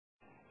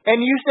And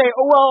you say,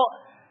 oh, well,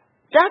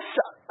 that's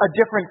a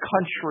different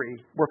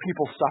country where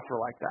people suffer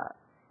like that.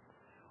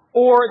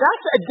 Or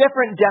that's a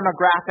different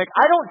demographic.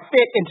 I don't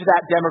fit into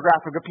that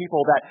demographic of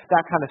people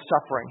that kind of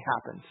suffering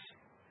happens.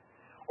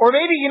 Or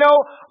maybe,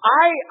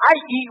 I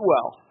eat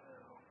well.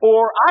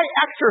 Or I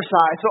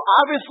exercise, so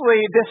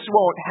obviously this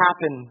won't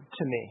happen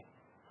to me.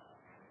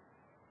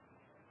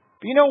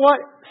 But you know what?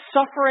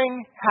 Suffering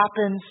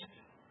happens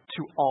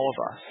to all of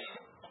us.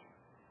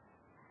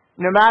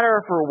 No matter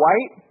if we're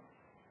white,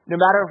 no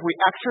matter if we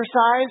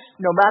exercise,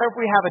 no matter if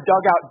we have a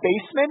dugout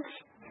basement,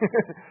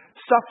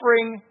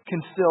 suffering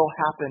can still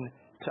happen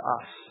to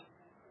us.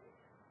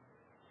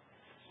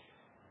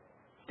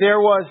 There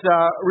was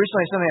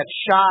recently something that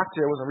shocked,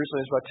 it wasn't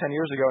recently, it was about 10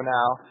 years ago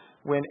now,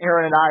 when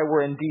Aaron and I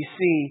were in D.C.,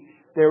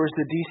 there was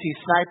the D.C.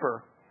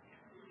 sniper.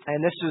 And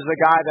this is a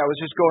guy that was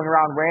just going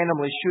around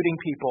randomly shooting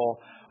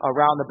people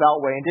around the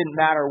Beltway, and didn't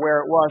matter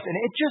where it was. And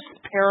it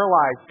just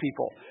paralyzed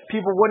people.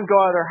 People wouldn't go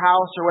out of their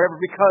house or whatever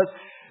because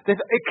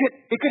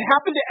it could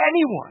happen to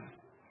anyone,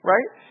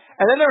 right?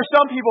 And then there were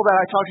some people that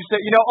I talked to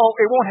said,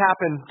 it won't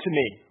happen to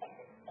me.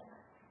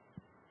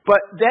 But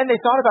then they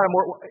thought about it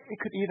more, it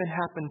could even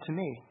happen to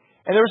me.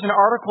 And there was an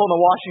article in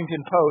the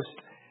Washington Post,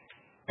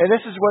 and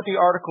this is what the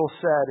article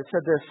said. It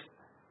said this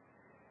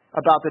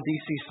about the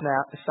D.C.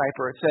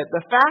 sniper. It said,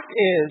 the fact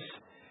is,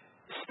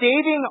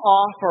 staving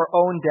off our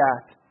own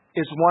death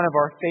is one of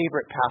our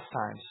favorite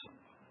pastimes.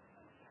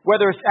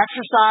 Whether it's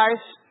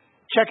exercise,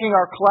 checking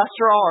our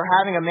cholesterol, or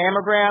having a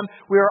mammogram,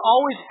 we are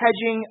always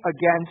hedging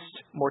against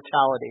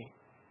mortality.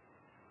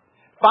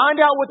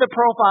 Find out what the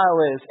profile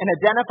is and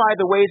identify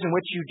the ways in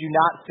which you do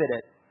not fit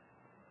it.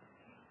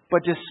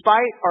 But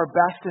despite our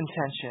best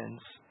intentions,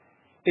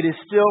 it is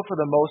still, for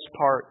the most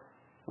part,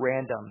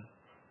 random.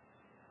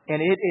 And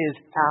it is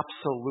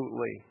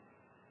absolutely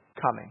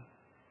coming.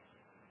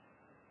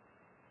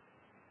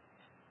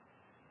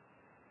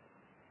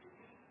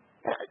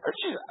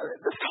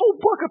 This whole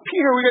book of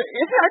Peter,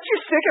 aren't you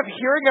sick of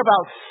hearing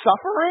about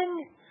suffering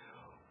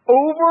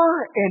over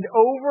and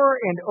over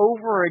and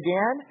over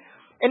again?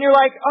 And you're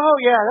like, oh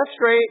yeah, that's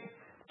great.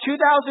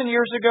 2,000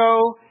 years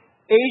ago,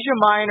 Asia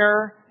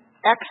Minor,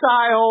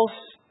 exiles,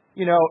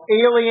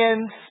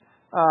 aliens,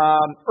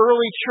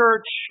 early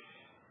church.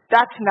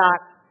 That's not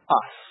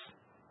us.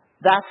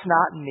 That's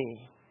not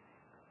me.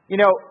 You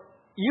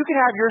can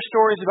have your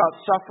stories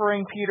about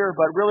suffering, Peter,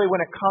 but really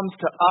when it comes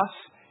to us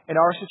in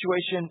our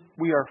situation,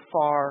 we are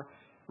far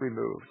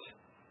removed.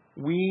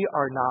 We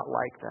are not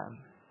like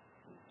them.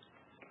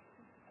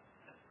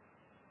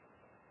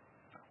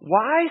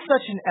 Why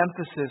such an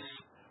emphasis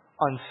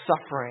on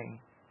suffering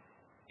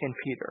in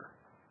Peter?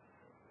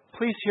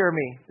 Please hear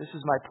me. This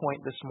is my point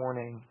this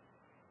morning.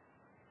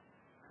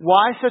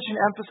 Why such an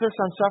emphasis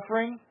on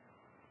suffering?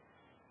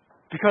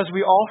 Because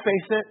we all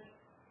face it.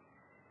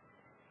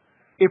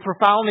 It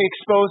profoundly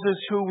exposes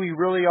who we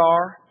really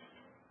are.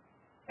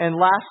 And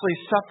lastly,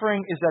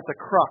 suffering is at the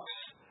crux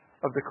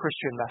of the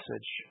Christian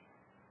message.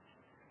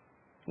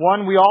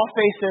 One, we all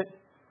face it,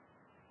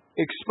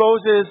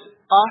 exposes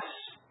us.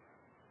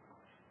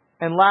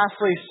 And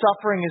lastly,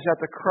 suffering is at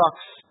the crux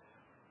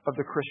of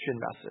the Christian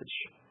message.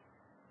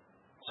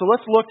 So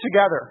let's look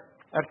together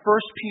at 1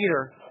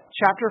 Peter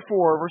chapter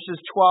 4, verses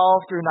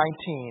 12 through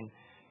 19.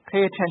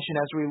 Pay attention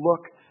as we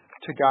look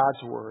to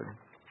God's Word.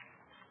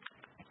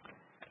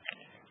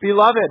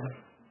 Beloved,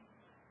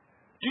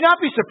 do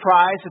not be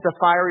surprised at the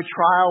fiery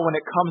trial when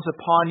it comes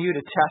upon you to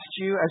test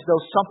you as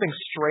though something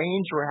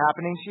strange were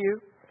happening to you.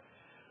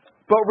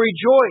 But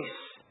rejoice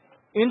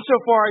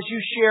insofar as you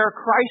share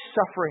Christ's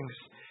sufferings,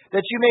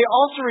 that you may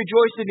also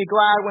rejoice and be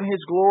glad when His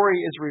glory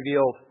is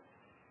revealed.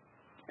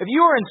 If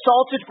you are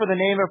insulted for the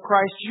name of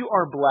Christ, you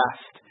are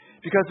blessed,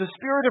 because the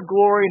Spirit of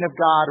glory and of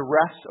God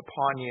rests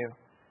upon you.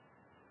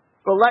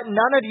 But let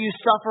none of you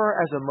suffer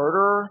as a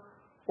murderer,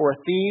 or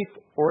a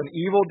thief, or an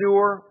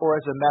evildoer, or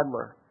as a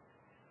meddler.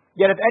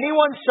 Yet if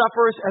anyone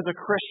suffers as a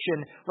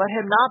Christian, let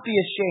him not be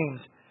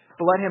ashamed,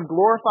 but let him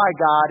glorify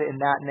God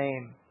in that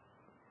name.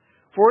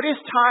 For it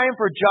is time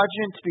for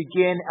judgment to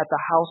begin at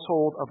the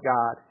household of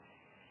God.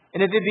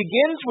 And if it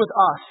begins with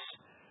us,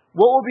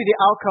 what will be the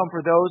outcome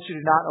for those who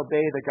do not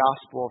obey the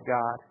gospel of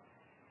God?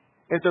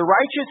 If the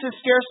righteous is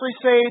scarcely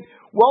saved,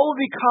 what will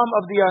become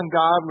of the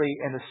ungodly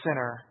and the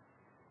sinner?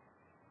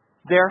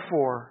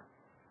 Therefore,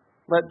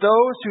 let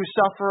those who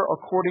suffer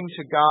according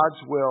to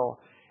God's will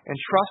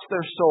entrust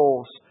their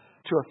souls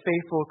to a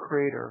faithful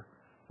Creator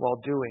while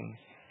doing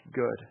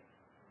good.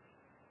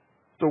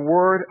 The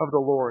word of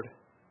the Lord.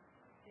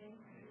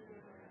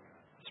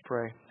 Let's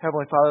pray.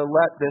 Heavenly Father,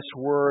 let this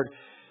word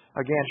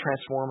again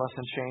transform us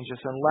and change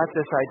us, and let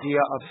this idea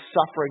of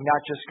suffering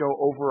not just go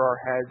over our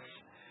heads,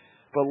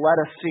 but let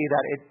us see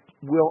that it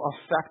will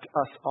affect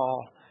us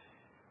all.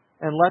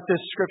 And let this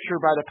scripture,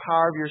 by the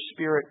power of your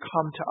Spirit,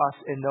 come to us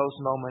in those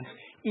moments,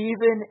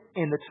 even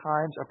in the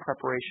times of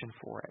preparation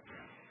for it.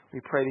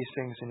 We pray these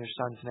things in your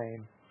Son's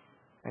name.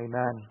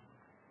 Amen.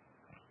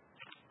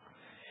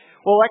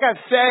 Well, like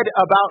I've said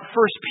about 1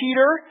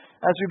 Peter,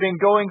 as we've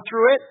been going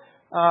through it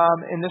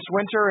in this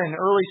winter and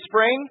early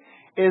spring,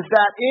 is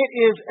that it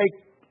is a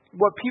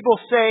what people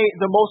say,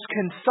 the most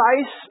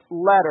concise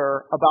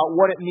letter about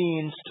what it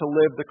means to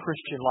live the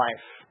Christian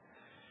life.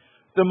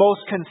 The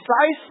most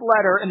concise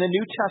letter in the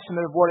New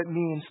Testament of what it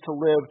means to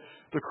live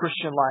the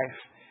Christian life.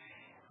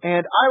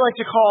 And I like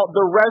to call it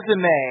the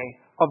resume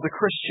of the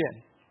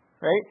Christian,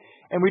 right?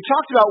 And we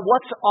talked about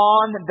what's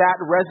on that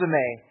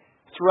resume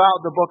throughout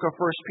the book of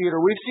 1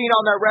 Peter. We've seen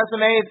on that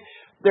resume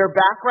their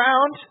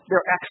background,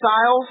 their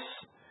exiles,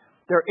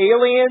 their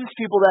aliens,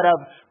 people that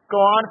have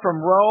gone from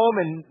Rome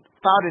and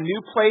found a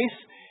new place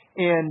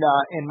in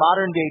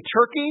modern-day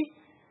Turkey.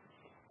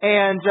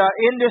 And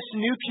in this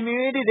new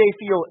community, they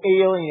feel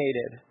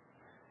alienated.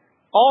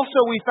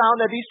 Also, we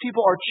found that these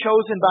people are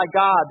chosen by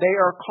God. They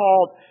are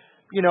called,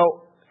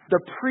 the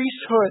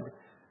priesthood,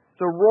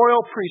 the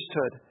royal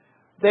priesthood.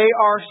 They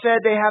are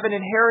said they have an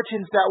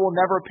inheritance that will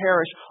never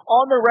perish.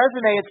 On the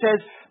resume, it says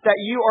that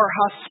you are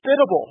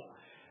hospitable,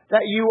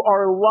 that you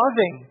are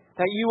loving,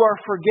 that you are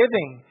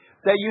forgiving,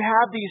 that you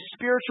have these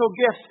spiritual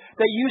gifts,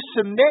 that you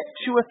submit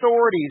to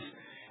authorities.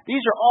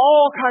 These are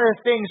all kind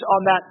of things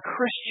on that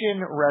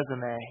Christian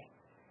resume.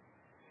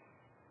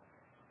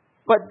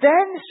 But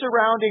then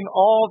surrounding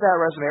all that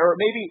resume, or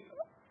maybe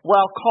what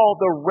I'll call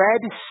the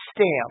red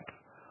stamp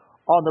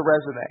on the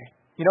resume.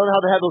 You know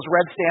how they have those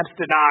red stamps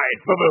denied,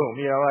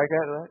 boom, like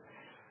that. Right?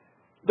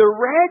 The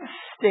red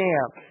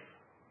stamp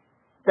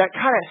that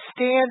kind of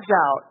stands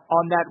out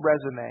on that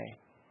resume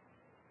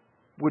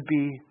would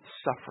be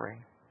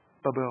suffering.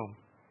 Ba-boom.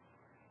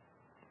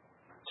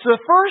 So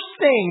the first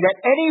thing that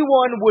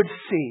anyone would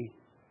see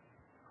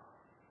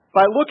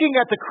by looking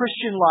at the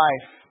Christian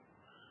life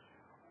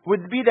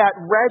would be that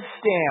red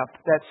stamp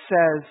that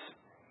says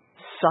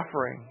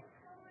suffering.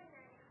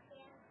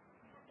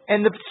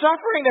 And the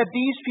suffering that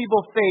these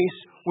people face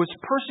was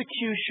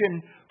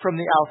persecution from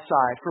the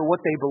outside for what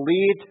they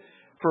believed,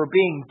 for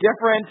being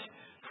different,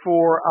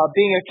 for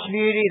being a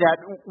community that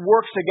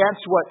works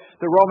against what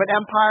the Roman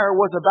Empire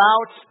was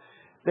about.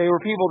 They were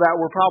people that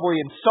were probably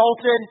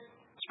insulted.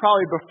 It's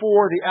probably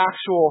before the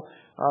actual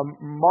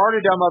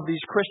martyrdom of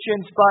these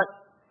Christians, but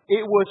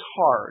it was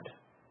hard.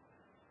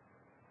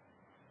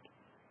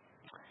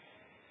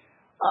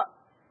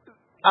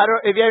 I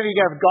don't know if any of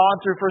you have gone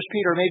through 1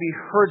 Peter, maybe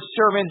heard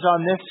sermons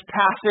on this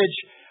passage.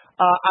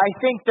 I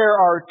think there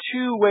are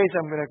two ways.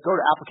 I'm going to go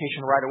to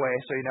application right away,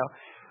 so you know.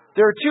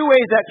 There are two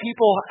ways that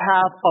people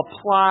have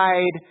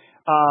applied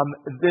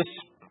this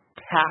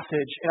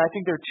passage, and I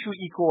think they're two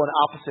equal and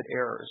opposite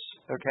errors,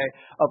 okay,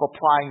 of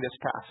applying this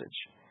passage.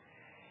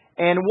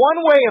 And one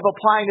way of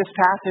applying this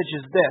passage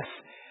is this.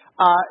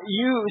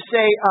 You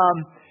say,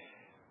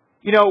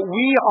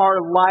 we are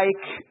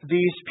like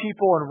these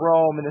people in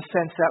Rome in the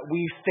sense that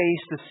we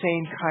face the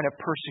same kind of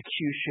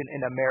persecution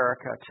in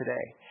America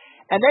today.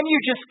 And then you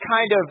just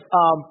kind of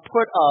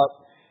put a,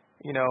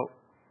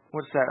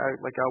 what's that,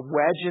 like a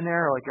wedge in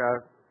there, like a,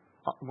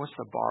 what's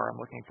the bar I'm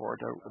looking for?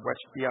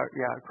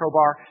 A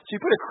crowbar. So you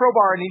put a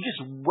crowbar and you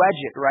just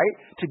wedge it, right,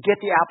 to get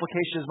the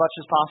application as much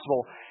as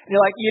possible. And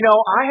you're like,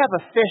 I have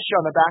a fish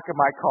on the back of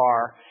my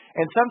car,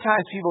 and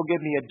sometimes people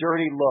give me a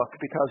dirty look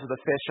because of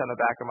the fish on the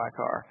back of my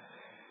car.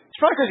 It's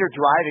probably because your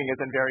driving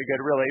isn't very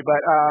good, really,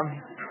 but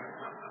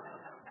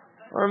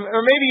or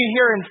maybe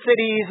here in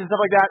cities and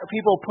stuff like that,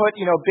 people put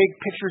big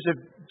pictures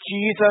of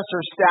Jesus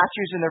or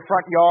statues in their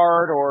front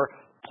yard or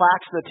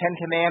plaques of the Ten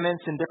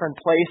Commandments in different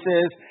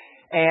places.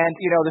 And,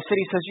 the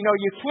city says,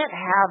 you can't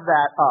have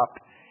that up.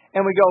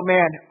 And we go,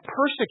 man,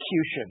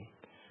 persecution.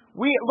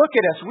 Look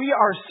at us. We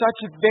are such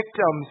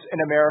victims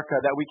in America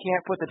that we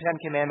can't put the Ten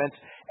Commandments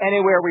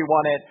anywhere we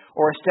want it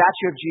or a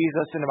statue of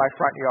Jesus into my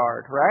front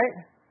yard,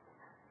 right?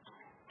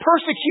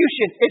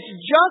 Persecution. It's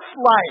just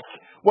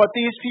like what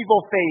these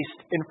people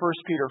faced in 1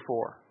 Peter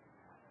 4.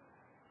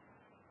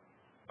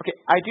 Okay,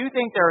 I do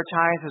think there are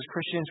times as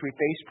Christians we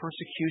face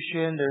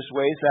persecution. There's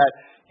ways that,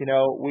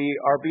 we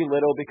are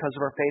belittled because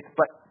of our faith.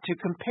 But to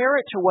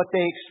compare it to what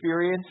they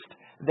experienced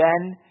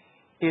then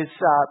is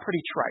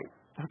pretty trite,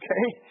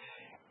 okay?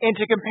 And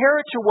to compare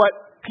it to what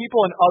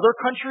people in other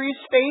countries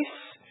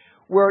face,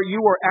 where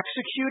you are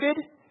executed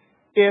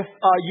if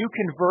you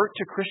convert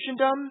to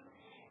Christendom,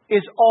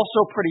 is also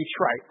pretty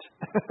trite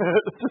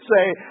to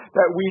say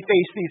that we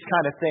face these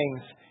kind of things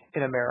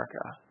in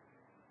America.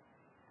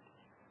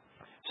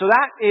 So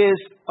that is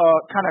a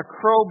kind of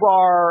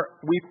crowbar,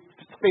 we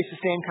face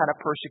the same kind of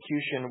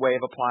persecution way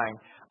of applying.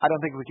 I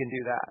don't think we can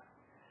do that.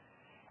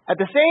 At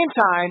the same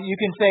time, you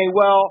can say,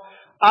 well,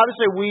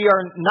 obviously we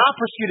are not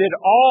persecuted at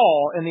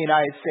all in the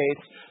United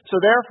States, so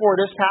therefore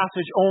this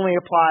passage only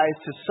applies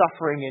to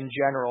suffering in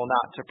general,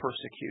 not to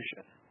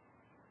persecution.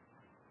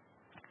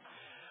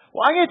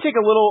 Well, I'm going to take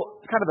a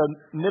little kind of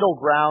a middle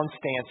ground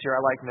stance here.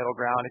 I like middle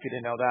ground. If you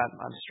didn't know that,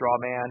 I'm a straw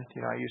man.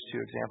 I use two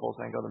examples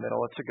and then go to the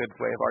middle. It's a good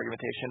way of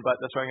argumentation, but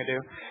that's what I'm going to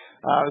do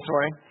this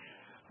morning.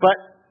 But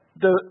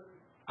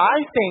I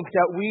think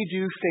that we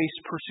do face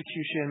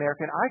persecution in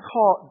America, and I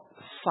call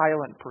it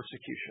silent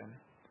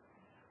persecution.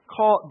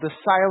 Call it the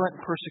silent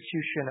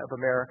persecution of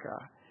America.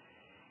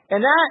 And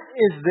that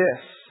is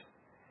this,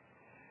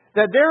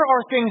 that there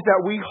are things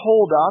that we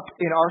hold up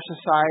in our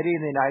society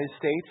in the United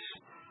States,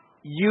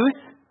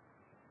 youth,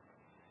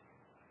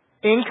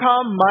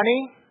 income,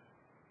 money,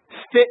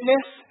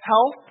 fitness,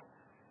 health,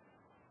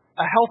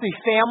 a healthy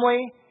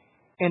family,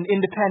 and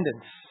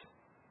independence.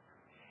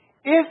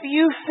 If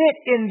you fit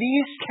in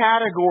these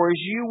categories,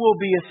 you will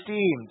be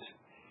esteemed.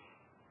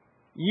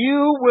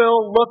 You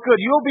will look good.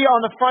 You will be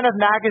on the front of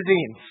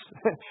magazines.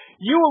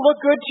 You will look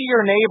good to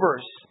your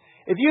neighbors.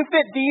 If you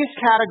fit these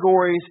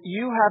categories,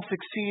 you have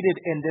succeeded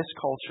in this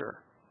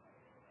culture.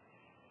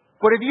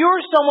 But if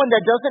you're someone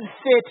that doesn't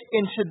fit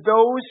into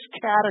those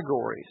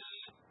categories,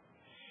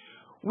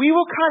 we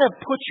will kind of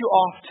put you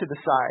off to the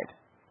side.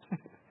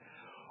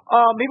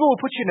 Maybe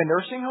we'll put you in a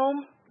nursing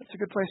home. That's a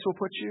good place we'll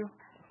put you.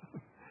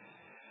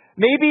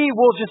 Maybe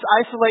we'll just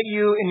isolate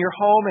you in your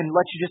home and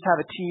let you just have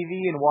a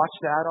TV and watch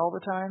that all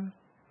the time.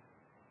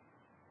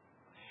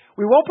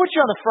 We won't put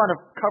you on the front of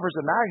covers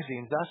of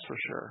magazines, that's for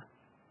sure.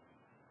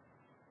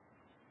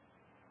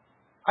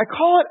 I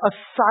call it a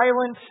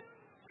silent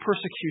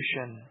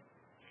persecution.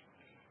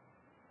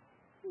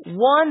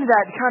 One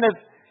that kind of,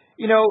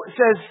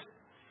 says,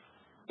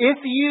 if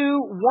you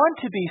want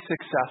to be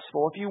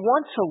successful, if you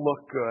want to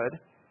look good,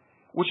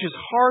 which is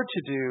hard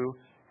to do,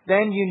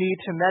 then you need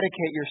to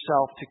medicate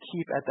yourself to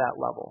keep at that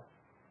level.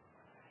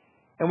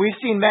 And we've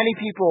seen many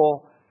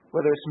people,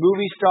 whether it's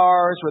movie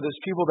stars, whether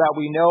it's people that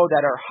we know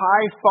that are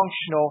high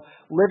functional,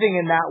 living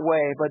in that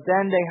way, but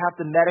then they have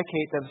to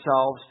medicate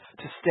themselves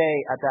to stay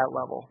at that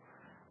level.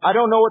 I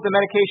don't know what the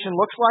medication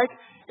looks like.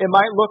 It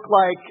might look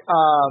like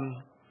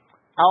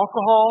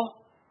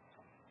alcohol.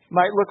 It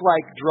might look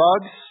like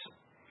drugs.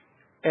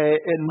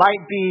 It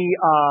might be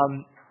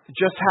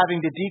just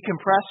having to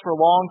decompress for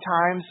long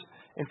times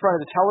in front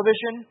of the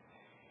television.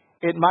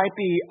 It might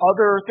be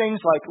other things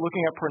like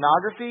looking at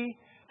pornography.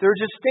 There are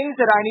just things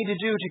that I need to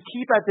do to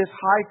keep at this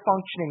high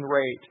functioning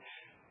rate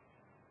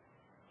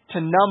to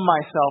numb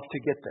myself to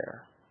get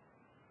there.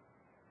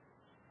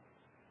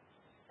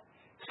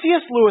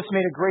 C.S. Lewis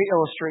made a great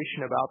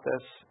illustration about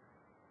this.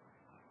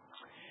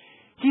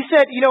 He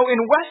said, in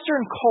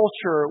Western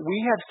culture,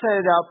 we have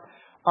set up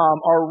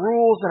our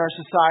rules in our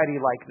society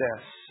like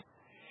this.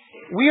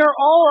 We are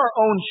all our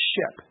own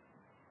ship.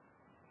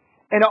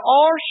 And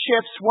all our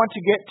ships want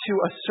to get to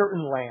a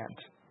certain land.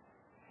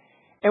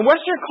 And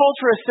Western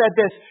culture has said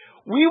this: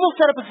 we will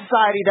set up a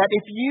society that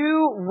if you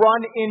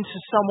run into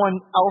someone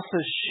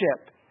else's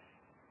ship,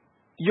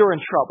 you're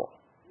in trouble.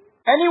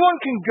 Anyone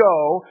can go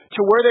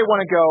to where they want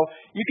to go.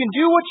 You can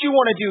do what you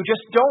want to do,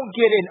 just don't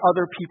get in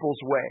other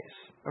people's ways.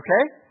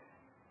 Okay?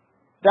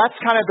 That's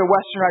kind of the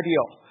Western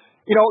ideal.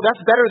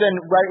 That's better than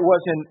it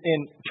was in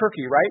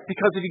Turkey, right?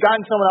 Because if you got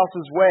in someone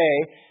else's way,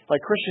 like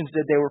Christians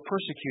did, they were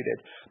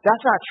persecuted.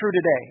 That's not true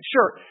today.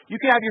 Sure,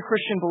 you can have your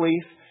Christian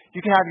belief,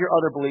 you can have your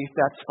other belief,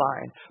 that's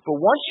fine. But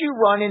once you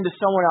run into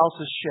someone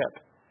else's ship,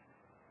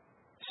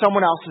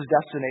 someone else's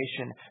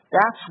destination,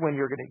 that's when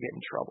you're going to get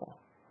in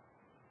trouble.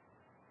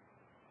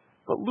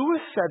 But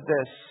Lewis said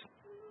this.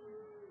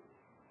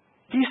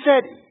 He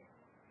said,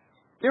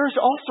 there's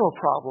also a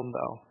problem,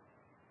 though.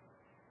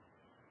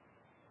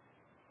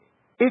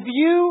 If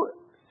you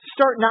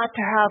start not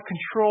to have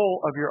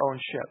control of your own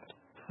ship,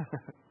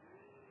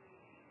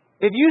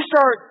 if you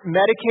start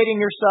medicating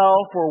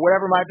yourself or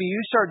whatever it might be,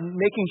 you start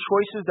making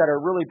choices that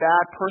are really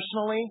bad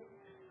personally,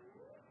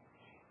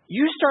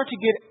 you start to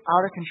get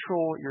out of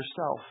control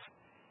yourself.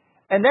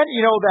 And then,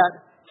 that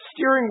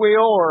steering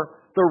wheel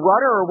or the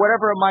rudder or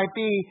whatever it might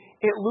be,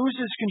 it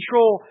loses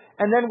control.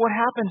 And then what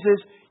happens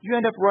is you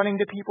end up running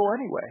to people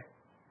anyway.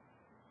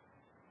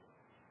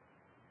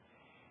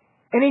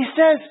 And he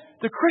says,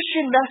 the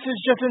Christian message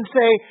doesn't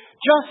say,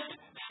 just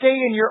stay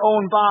in your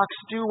own box,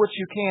 do what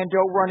you can,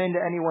 don't run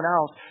into anyone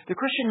else. The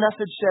Christian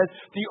message says,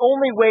 the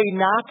only way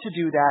not to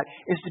do that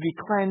is to be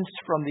cleansed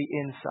from the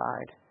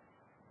inside.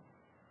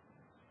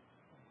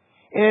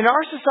 And in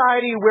our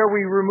society where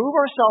we remove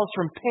ourselves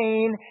from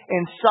pain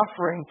and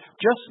suffering,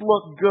 just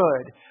look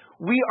good,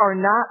 we are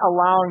not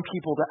allowing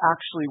people to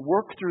actually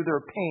work through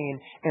their pain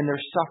and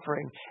their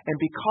suffering. And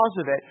because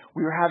of it,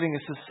 we are having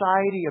a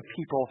society of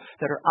people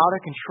that are out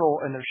of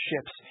control in their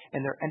ships,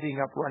 and they're ending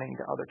up running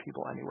to other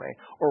people anyway,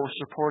 or we're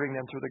supporting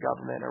them through the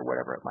government or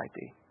whatever it might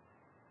be.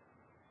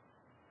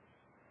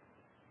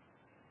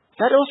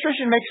 Does that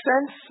illustration make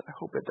sense? I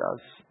hope it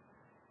does.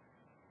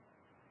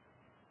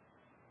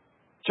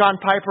 John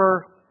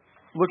Piper,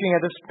 looking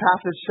at this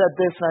passage, said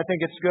this, and I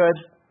think it's good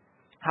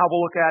how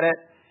we'll look at it,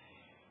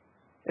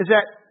 is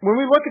that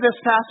when we look at this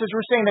passage,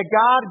 we're saying that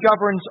God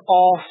governs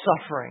all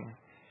suffering.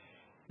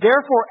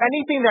 Therefore,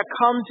 anything that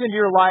comes into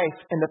your life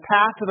in the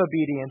path of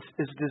obedience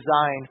is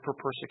designed for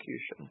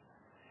persecution.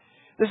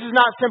 This does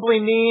not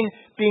simply mean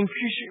being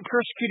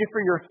persecuted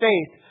for your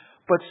faith,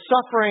 but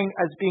suffering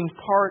as being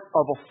part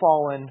of a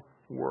fallen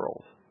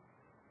world.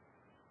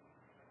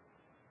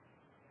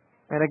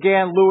 And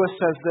again, Lewis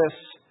says this: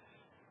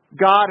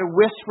 God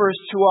whispers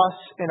to us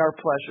in our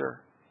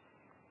pleasure.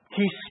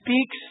 He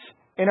speaks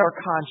in our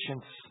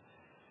conscience,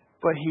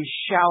 but He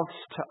shouts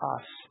to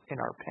us in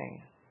our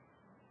pain.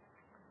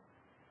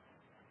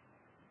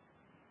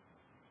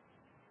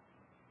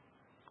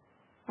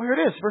 Well, here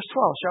it is, verse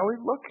 12. Shall we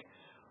look?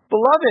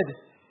 Beloved,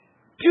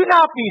 do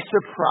not be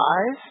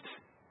surprised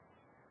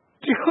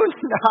Do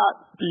not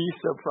be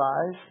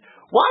surprised.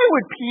 Why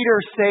would Peter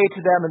say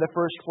to them in the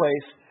first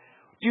place,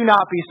 do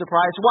not be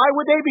surprised? Why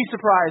would they be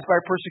surprised by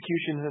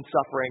persecutions and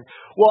suffering?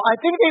 Well, I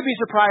think they'd be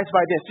surprised by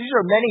this. These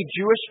are many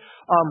Jewish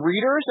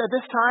readers at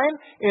this time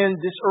in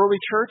this early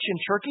church in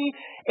Turkey,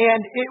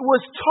 and it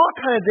was taught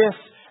kind of this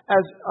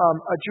as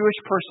a Jewish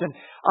person,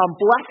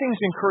 blessings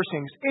and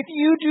cursings. If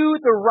you do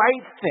the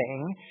right thing,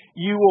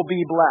 you will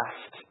be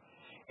blessed.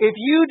 If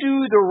you do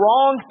the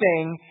wrong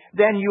thing,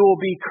 then you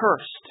will be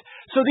cursed.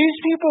 So these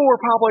people were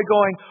probably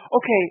going,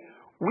 okay,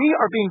 we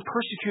are being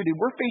persecuted.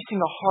 We're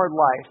facing a hard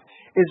life.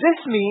 Does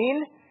this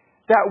mean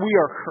that we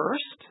are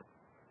cursed?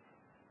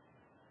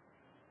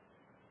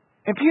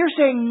 And Peter's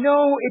saying,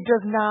 no, it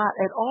does not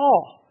at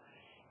all.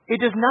 It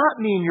does not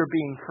mean you're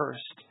being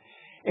cursed.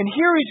 And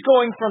here he's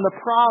going from the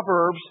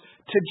Proverbs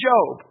to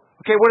Job.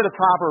 Okay, what do the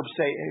Proverbs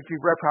say? If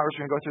you've read Proverbs,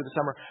 we're going to go through the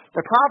summer.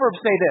 The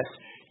Proverbs say this: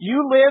 you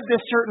live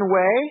this certain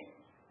way,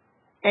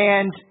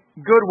 and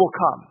good will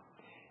come.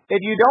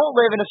 If you don't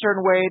live in a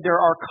certain way, there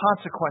are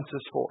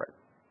consequences for it.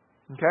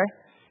 Okay?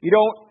 You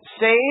don't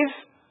save,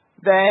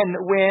 then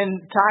when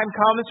time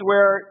comes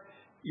where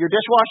your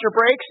dishwasher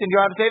breaks and you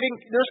don't have saving,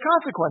 there's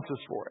consequences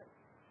for it.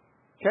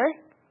 Okay?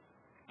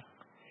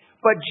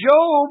 But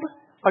Job,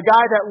 a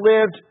guy that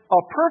lived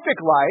a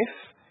perfect life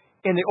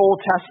in the Old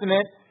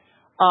Testament,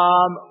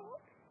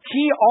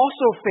 he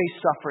also faced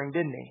suffering,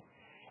 didn't he?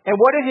 And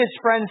what did his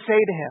friends say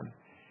to him?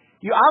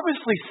 You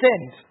obviously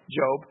sinned,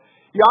 Job.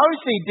 You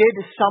obviously did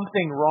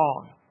something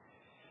wrong.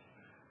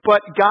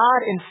 But God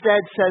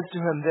instead says to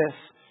him this: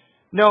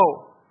 no,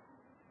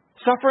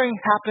 suffering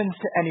happens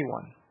to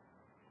anyone.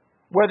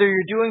 Whether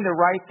you're doing the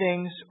right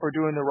things or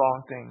doing the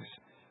wrong things,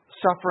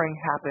 suffering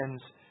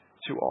happens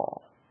to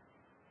all.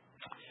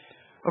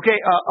 Okay,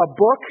 a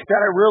book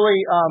that I really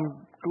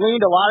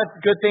gleaned a lot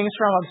of good things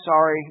from. I'm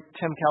sorry,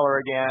 Tim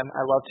Keller again.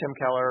 I love Tim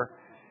Keller.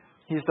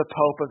 He's the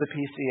Pope of the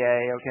PCA,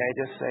 okay?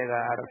 Just say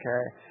that,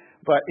 okay?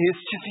 But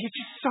he's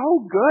just so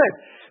good.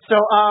 So,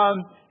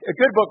 a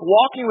good book,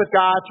 Walking with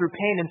God Through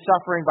Pain and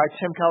Suffering by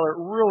Tim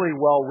Keller, really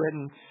well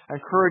written.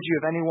 I encourage you,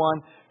 if anyone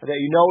that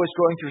you know is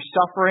going through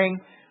suffering,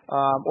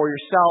 or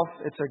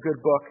yourself, it's a good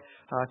book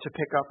to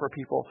pick up for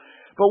people.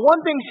 But one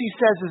thing he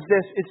says is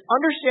this: it's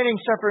understanding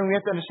suffering. We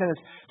have to understand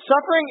this.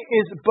 Suffering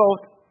is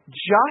both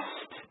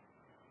just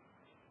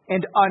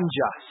and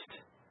unjust.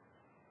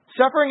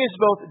 Suffering is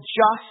both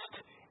just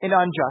and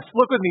unjust.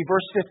 Look with me,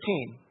 verse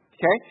 15.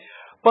 Okay?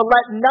 But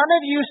let none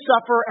of you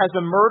suffer as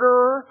a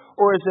murderer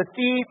or as a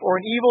thief or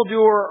an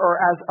evildoer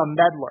or as a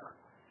meddler.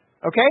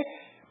 Okay?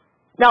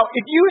 Now,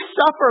 if you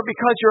suffer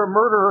because you're a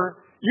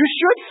murderer, you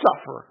should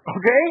suffer.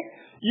 Okay?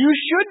 You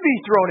should be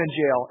thrown in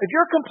jail. If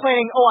you're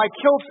complaining, oh, I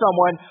killed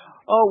someone,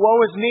 oh,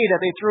 woe is me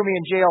that they threw me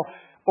in jail,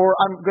 or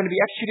I'm going to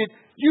be executed,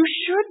 you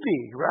should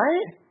be,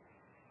 right?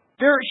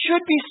 There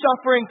should be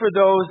suffering for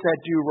those that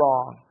do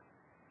wrong.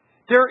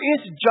 There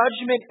is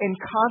judgment and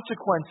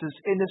consequences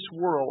in this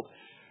world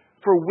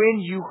for when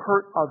you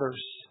hurt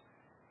others.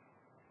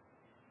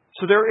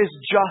 So there is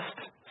just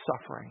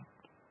suffering.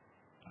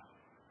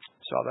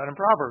 Saw that in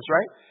Proverbs,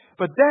 right?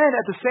 But then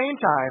at the same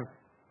time,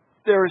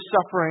 there is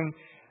suffering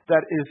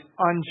that is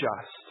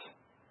unjust.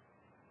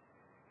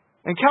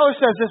 And Keller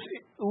says this: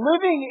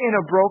 living in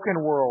a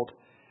broken world,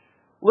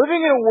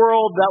 living in a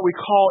world that we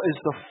call is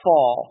the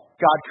fall.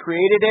 God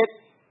created it,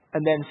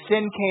 and then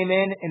sin came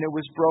in and it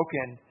was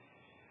broken.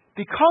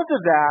 Because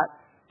of that,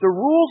 the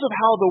rules of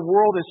how the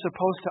world is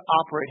supposed to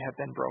operate have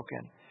been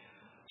broken.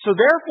 So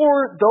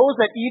therefore, those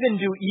that even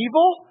do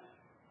evil,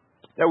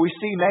 that we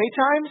see many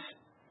times,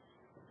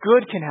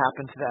 good can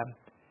happen to them.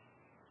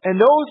 And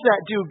those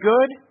that do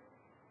good,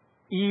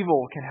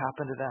 evil can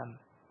happen to them.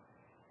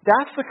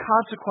 That's the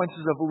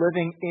consequences of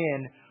living in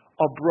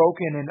a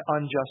broken and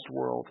unjust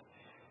world.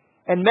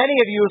 And many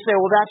of you will say,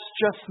 well, that's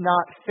just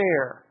not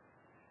fair.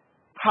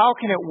 How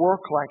can it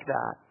work like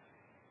that?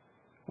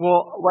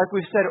 Well, like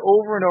we've said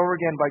over and over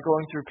again by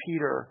going through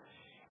Peter,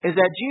 is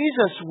that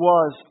Jesus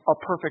was a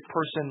perfect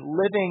person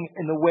living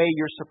in the way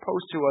you're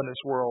supposed to in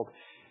this world.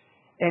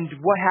 And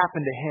what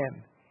happened to him?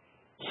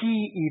 He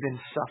even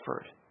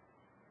suffered.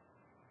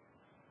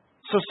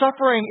 So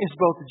suffering is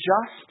both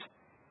just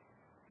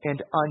and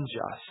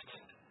unjust.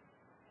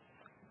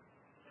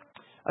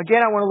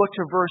 Again, I want to look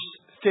to verse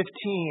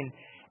 15.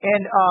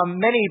 And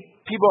many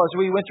people, as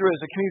we went through it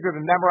as a community group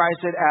and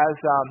memorized it as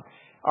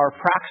our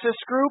praxis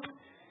group,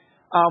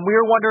 we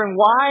were wondering,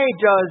 why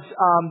does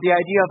the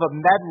idea of a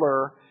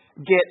meddler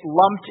get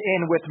lumped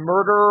in with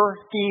murderer,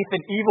 thief,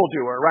 and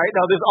evildoer, right?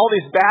 Now, there's all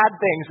these bad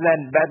things, then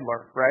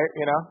meddler, right?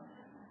 You know?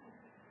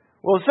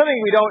 Well, something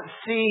we don't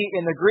see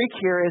in the Greek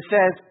here, it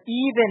says,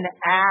 even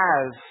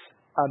as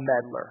a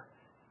meddler.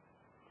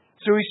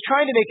 So he's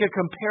trying to make a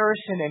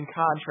comparison and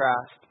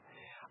contrast.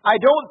 I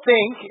don't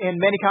think,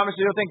 in many comments,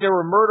 I don't think there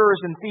were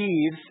murderers and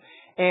thieves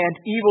and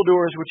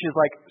evildoers, which is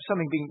like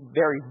something being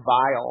very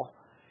vile,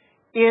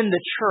 in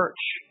the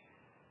church.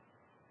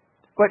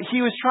 But he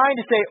was trying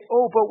to say,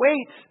 oh, but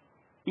wait,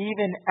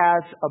 even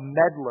as a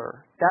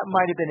meddler, that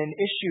might have been an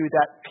issue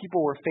that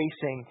people were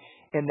facing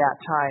in that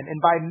time. And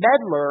by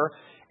meddler,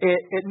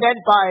 it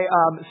meant by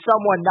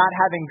someone not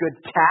having good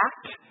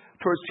tact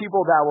towards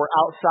people that were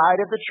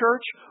outside of the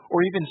church or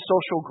even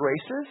social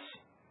graces.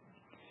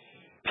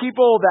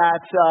 People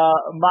that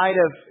might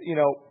have,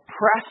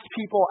 pressed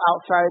people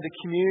outside of the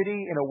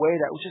community in a way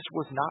that just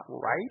was not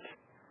right.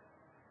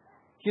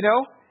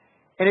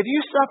 And if you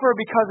suffer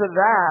because of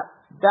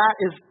that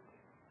is,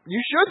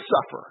 you should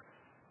suffer.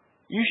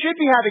 You should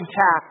be having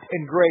tact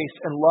and grace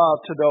and love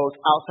to those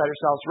outside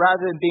yourselves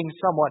rather than being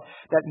someone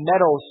that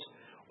meddles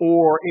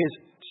or is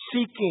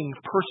seeking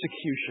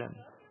persecution.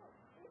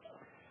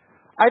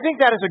 I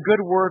think that is a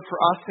good word for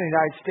us in the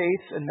United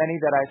States and many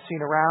that I've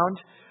seen around.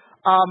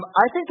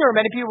 I think there are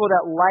many people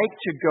that like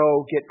to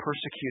go get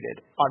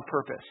persecuted on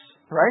purpose,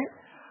 right?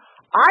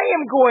 I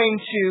am going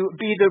to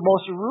be the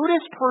most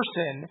rudest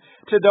person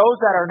to those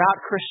that are not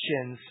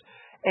Christians.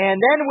 And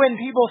then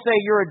when people say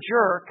you're a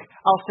jerk,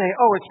 I'll say,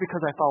 oh, it's because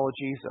I follow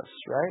Jesus,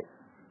 right?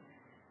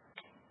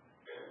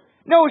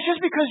 No, it's just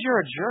because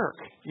you're a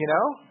jerk,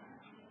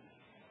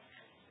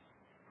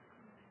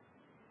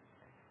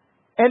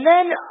 And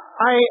then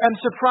I am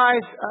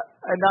surprised,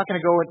 I'm not going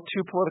to go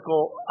too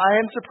political, I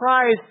am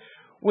surprised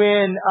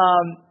when,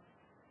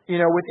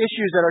 with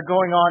issues that are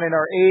going on in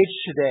our age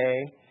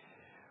today,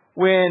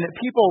 when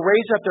people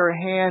raise up their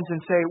hands and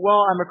say,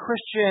 well, I'm a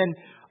Christian,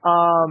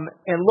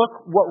 and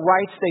look what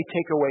rights they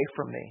take away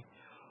from me.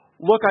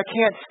 Look, I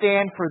can't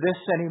stand for this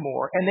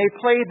anymore. And they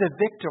play the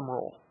victim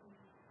role.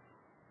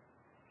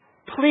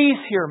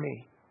 Please hear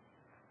me.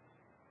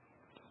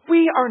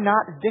 We are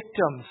not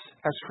victims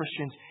as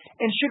Christians.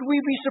 And should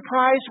we be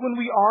surprised when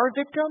we are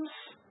victims?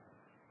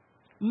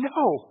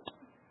 No.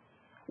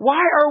 Why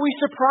are we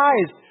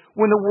surprised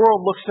when the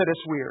world looks at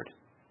us weird?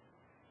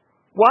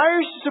 Why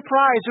are you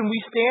surprised when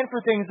we stand for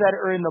things that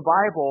are in the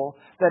Bible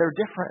that are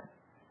different?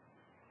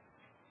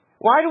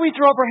 Why do we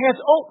throw up our hands?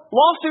 Oh,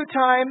 lawsuit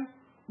time,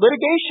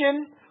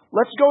 litigation,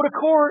 let's go to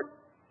court.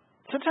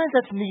 Sometimes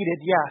that's needed,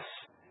 yes.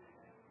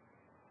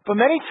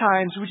 But many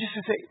times we just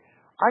say,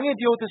 I'm going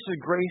to deal with this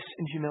with grace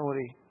and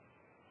humility.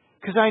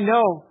 Because I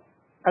know,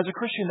 as a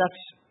Christian,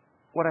 that's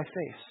what I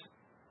face.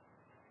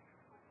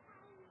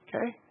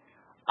 Okay?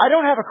 I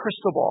don't have a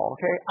crystal ball,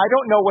 okay? I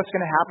don't know what's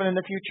going to happen in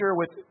the future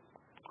with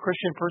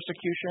Christian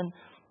persecution.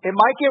 It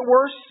might get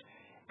worse.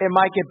 It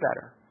might get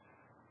better.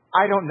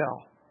 I don't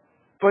know.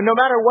 But no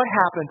matter what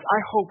happens, I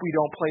hope we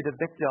don't play the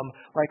victim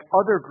like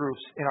other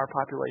groups in our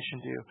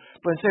population do.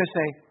 But instead of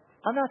saying,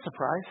 I'm not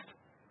surprised.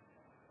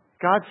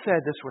 God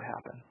said this would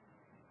happen.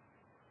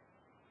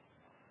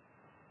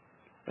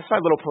 That's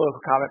my little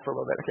political comment for a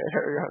little bit. Okay,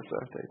 here we go. So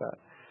I'll take that.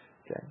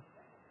 Okay.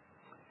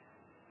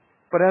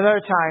 But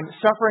another time,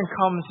 suffering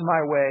comes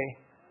my way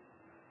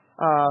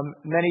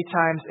many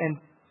times.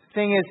 And the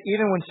thing is,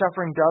 even when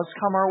suffering does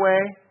come our way,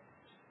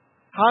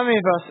 how many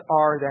of us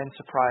are then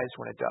surprised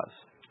when it does?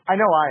 I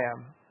know I am.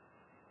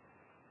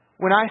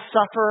 When I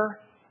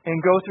suffer and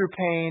go through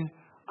pain,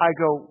 I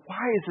go,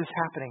 why is this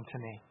happening to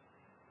me?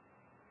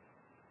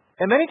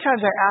 And many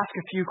times I ask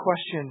a few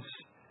questions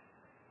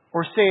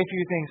or say a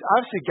few things.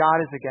 Obviously, God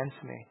is against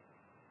me.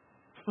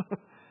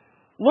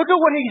 Look at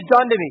what He's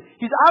done to me.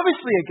 He's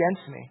obviously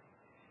against me.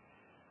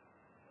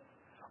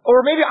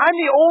 Or maybe I'm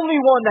the only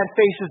one that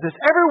faces this.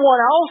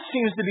 Everyone else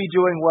seems to be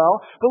doing well,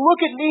 but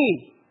look at me.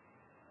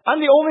 I'm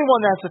the only one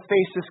that has to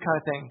face this kind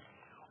of thing.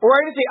 Or I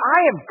can say, I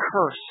am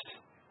cursed.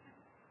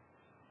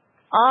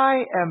 I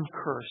am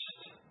cursed.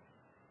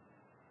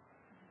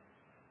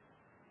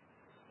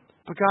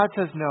 But God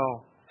says,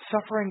 no,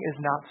 suffering is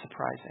not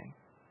surprising.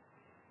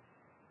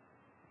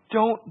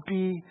 Don't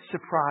be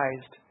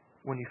surprised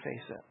when you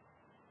face it.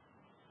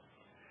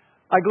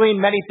 I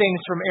gleaned many things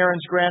from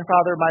Aaron's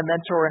grandfather, my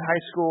mentor in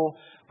high school,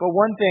 but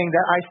one thing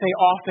that I say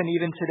often,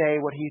 even today,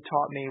 what he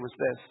taught me was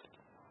this.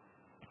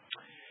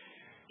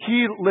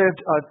 He lived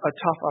a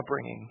tough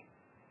upbringing.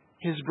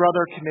 His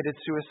brother committed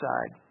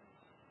suicide.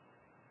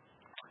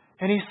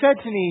 And he said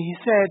to me,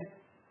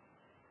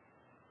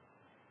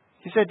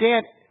 he said,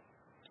 Dan,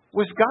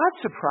 was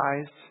God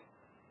surprised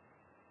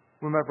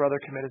when my brother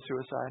committed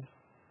suicide?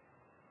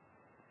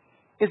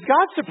 Is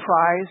God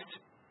surprised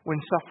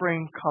when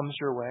suffering comes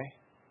your way?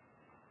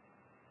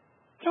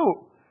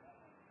 No.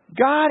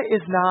 God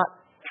is not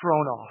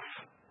thrown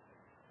off.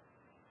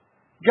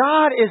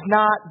 God is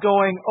not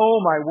going, oh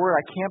my word,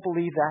 I can't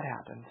believe that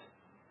happened.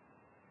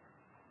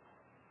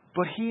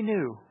 But He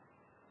knew.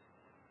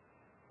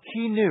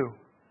 He knew.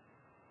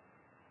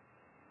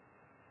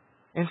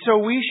 And so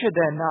we should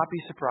then not be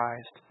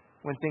surprised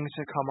when things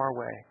had come our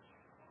way,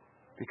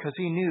 because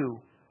He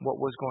knew what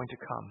was going to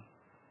come.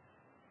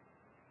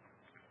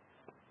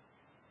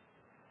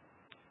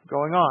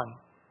 Going on.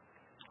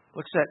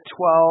 Looks at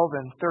 12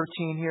 and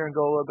 13 here and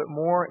go a little bit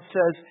more. It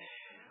says,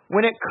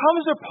 when it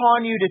comes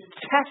upon you to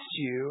test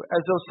you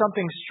as though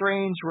something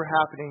strange were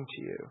happening to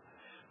you.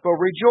 But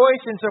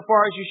rejoice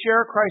insofar as you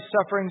share Christ's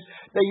sufferings,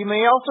 that you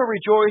may also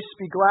rejoice,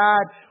 be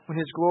glad when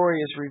His glory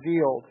is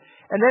revealed.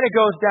 And then it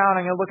goes down,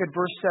 I'm going to look at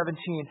verse 17.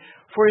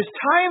 For it is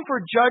time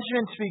for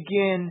judgment to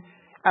begin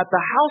at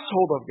the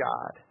household of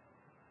God.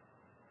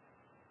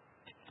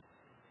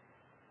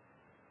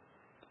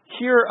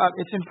 here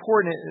it's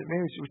important,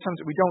 maybe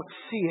sometimes we don't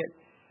see it,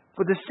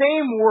 but the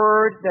same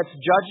word that's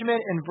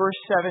judgment in verse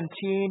 17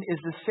 is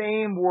the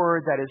same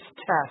word that is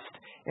test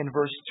in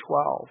verse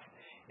 12.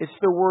 It's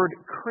the word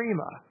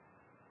krima,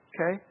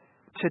 okay?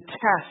 To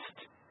test,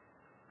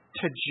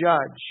 to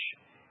judge.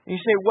 And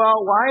you say, well,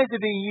 why is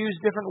it being used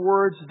different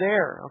words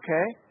there,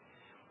 okay?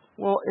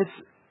 Well,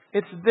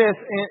 it's this.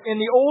 In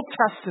the Old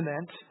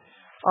Testament,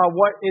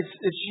 what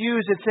it's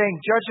used, it's saying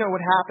judgment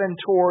would happen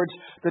towards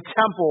the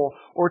temple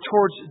or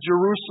towards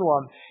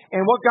Jerusalem.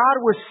 And what God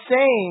was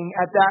saying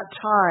at that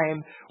time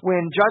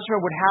when judgment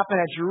would happen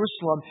at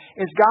Jerusalem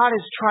is God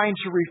is trying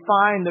to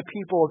refine the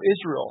people of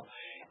Israel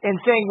and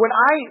saying,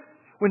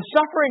 when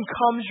suffering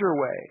comes your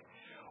way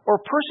or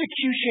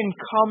persecution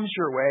comes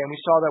your way, and we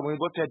saw that when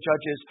we looked at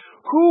Judges,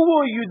 who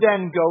will you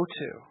then go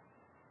to?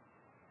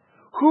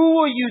 Who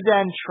will you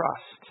then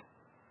trust?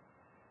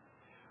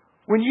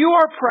 When you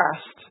are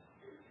pressed,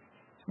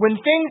 when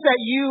things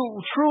that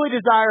you truly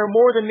desire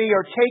more than me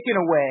are taken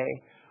away,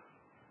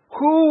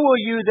 who will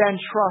you then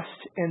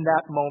trust in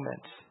that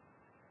moment?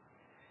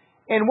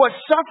 And what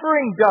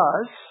suffering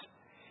does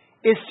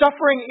is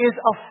suffering is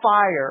a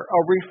fire, a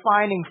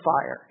refining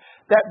fire,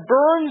 that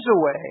burns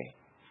away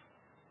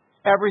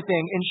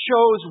everything and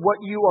shows what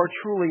you are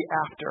truly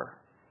after.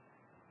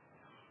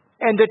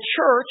 And the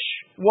church,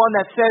 one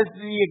that says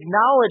we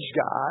acknowledge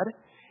God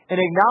and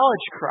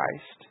acknowledge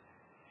Christ,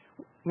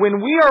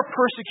 when we are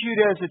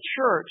persecuted as a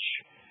church,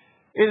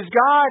 it is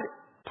God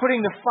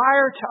putting the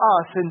fire to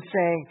us and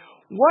saying,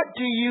 what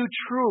do you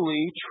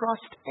truly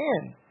trust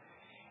in?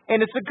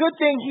 And it's a good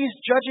thing He's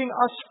judging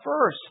us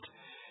first,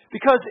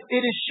 because it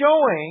is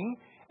showing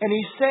and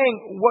He's saying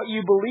what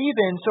you believe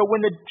in. So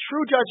when the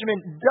true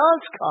judgment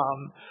does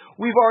come,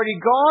 we've already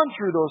gone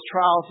through those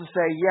trials to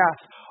say, yes,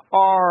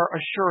 our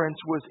assurance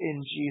was in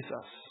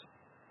Jesus.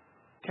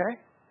 Okay?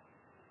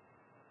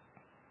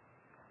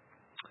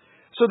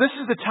 So this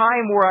is the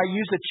time where I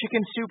use the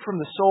chicken soup from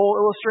the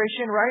soul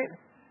illustration, right?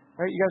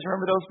 Right? You guys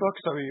remember those books?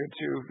 Some of you are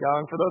too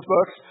young for those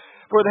books.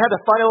 Where they had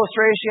the fun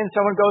illustration,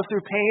 someone goes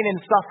through pain and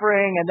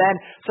suffering, and then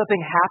something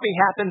happy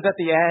happens at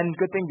the end.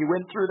 Good thing you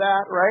went through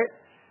that, right?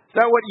 Is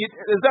that what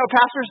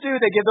pastors do?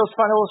 They give those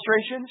fun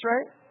illustrations,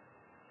 right?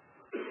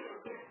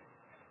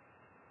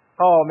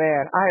 Oh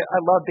man, I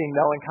love being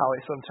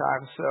melancholy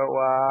sometimes. So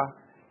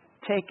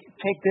take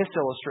this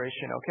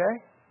illustration,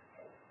 okay?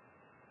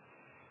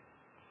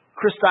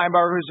 Chris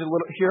Steinbarger, who's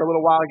here a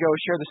little while ago,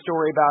 shared the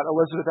story about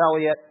Elizabeth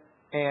Elliot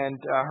and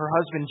her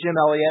husband Jim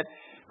Elliot,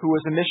 who was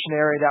a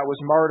missionary that was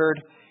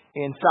martyred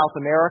in South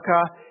America.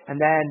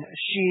 And then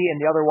she and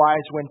the other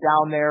wives went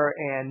down there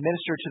and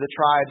ministered to the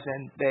tribes,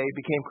 and they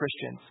became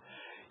Christians.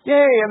 Yay,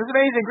 it was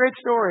amazing, great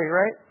story,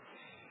 right?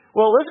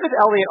 Well, Elizabeth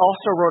Elliot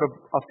also wrote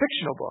a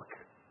fictional book.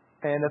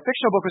 And the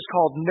fictional book was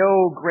called No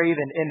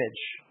Graven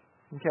Image.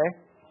 Okay?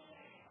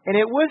 And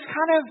it was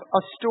kind of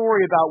a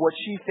story about what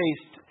she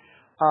faced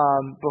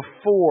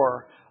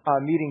before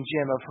meeting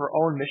Jim, of her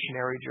own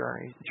missionary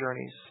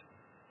journeys.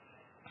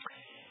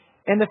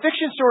 And the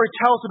fiction story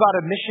tells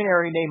about a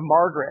missionary named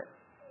Margaret.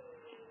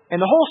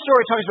 And the whole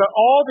story talks about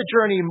all the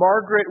journey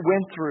Margaret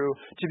went through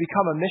to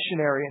become a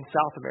missionary in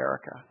South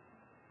America.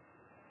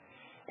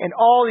 And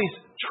all these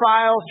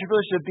trials and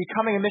tribulations of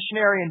becoming a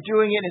missionary and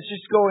doing it, and it's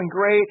just going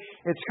great.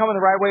 It's coming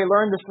the right way.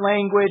 Learn this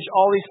language,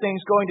 all these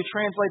things, going to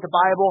translate the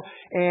Bible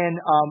in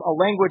a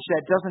language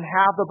that doesn't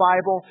have the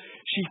Bible.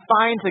 She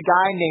finds a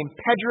guy named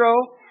Pedro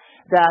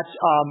that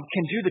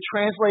can do the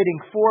translating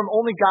for him.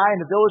 Only guy in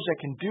the village that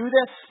can do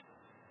this.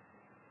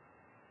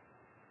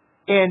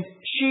 And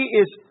she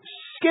is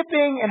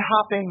skipping and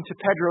hopping to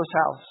Pedro's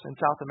house in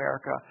South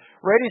America,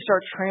 ready to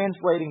start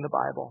translating the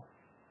Bible.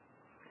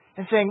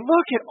 And saying,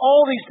 look at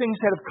all these things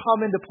that have come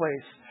into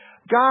place.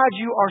 God,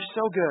 you are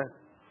so good.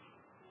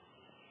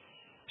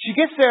 She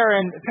gets there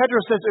and Pedro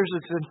says there's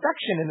this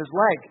infection in his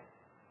leg.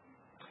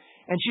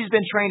 And she's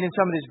been trained in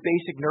some of these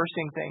basic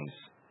nursing things.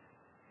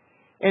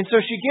 And so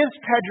she gives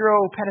Pedro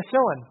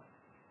penicillin.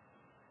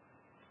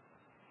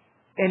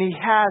 And he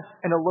has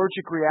an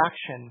allergic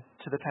reaction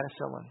to the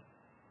penicillin.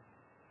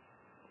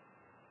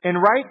 And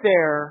right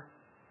there,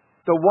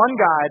 the one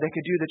guy that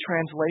could do the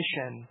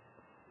translation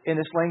in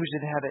this language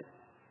didn't have it,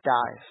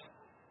 dies.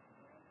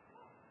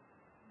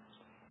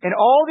 And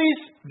all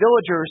these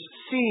villagers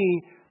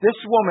see this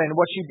woman,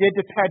 what she did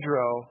to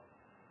Pedro,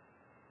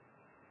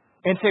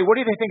 and say, what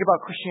do they think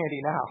about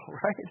Christianity now,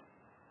 right?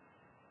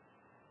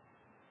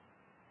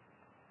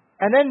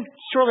 And then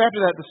shortly after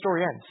that, the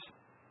story ends.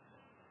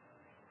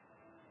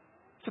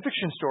 It's a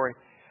fiction story.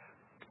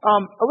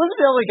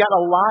 Elizabeth Elliot got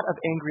a lot of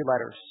angry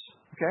letters,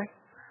 okay?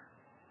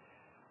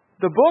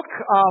 The book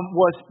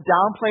was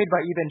downplayed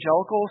by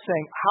evangelicals,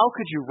 saying, how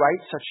could you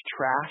write such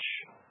trash?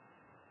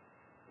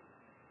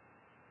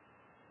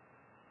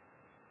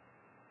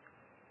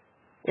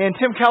 And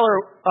Tim Keller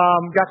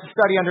got to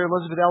study under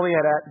Elizabeth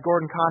Elliot at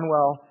Gordon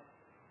Conwell.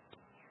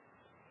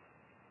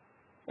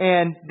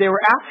 And they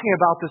were asking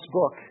about this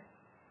book.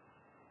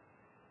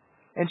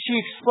 And she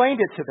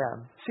explained it to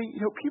them. See,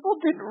 people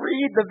didn't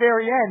read the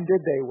very end, did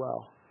they?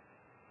 Well,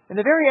 and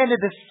the very end of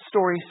this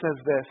story says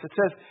this. It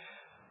says,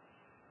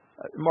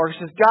 Marcus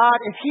says, God,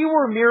 if he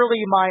were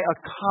merely my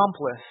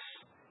accomplice,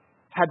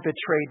 had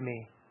betrayed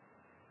me.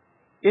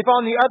 If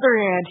on the other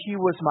hand, he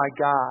was my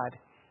God,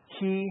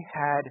 he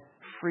had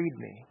freed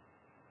me.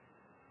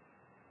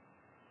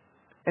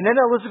 And then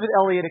Elizabeth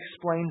Elliot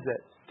explains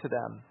it to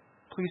them.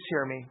 Please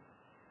hear me.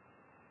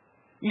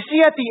 You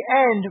see, at the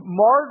end,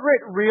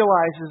 Margaret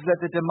realizes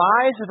that the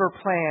demise of her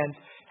plans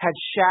had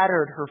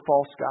shattered her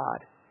false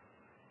god.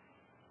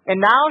 And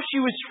now she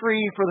was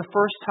free for the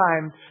first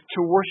time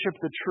to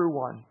worship the true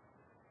one.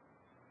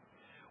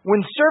 When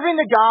serving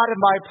the God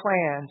of my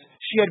plans,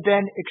 she had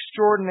been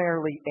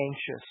extraordinarily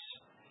anxious.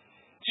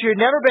 She had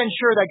never been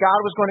sure that God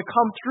was going to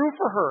come through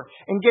for her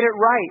and get it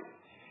right.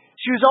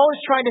 She was always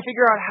trying to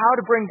figure out how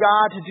to bring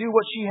God to do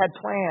what she had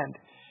planned.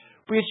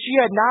 But she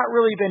had not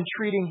really been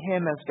treating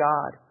him as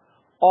God,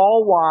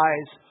 all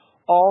wise,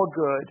 all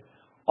good,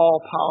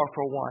 all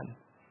powerful one.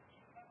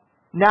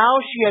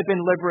 Now she had been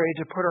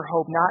liberated to put her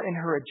hope not in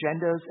her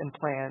agendas and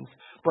plans,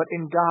 but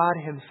in God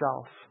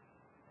himself.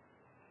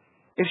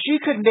 If she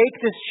could make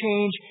this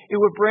change, it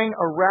would bring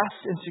a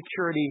rest and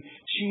security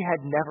she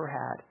had never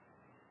had.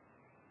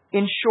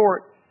 In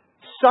short,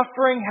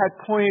 suffering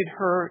had pointed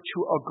her to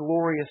a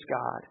glorious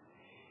God,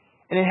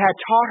 and it had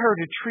taught her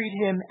to treat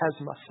him as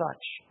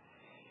such.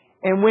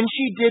 And when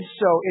she did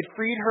so, it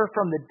freed her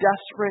from the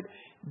desperate,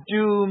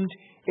 doomed,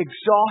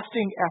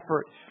 exhausting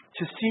effort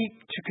to seek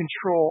to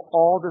control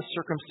all the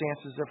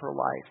circumstances of her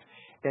life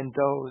and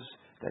those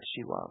that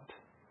she loved.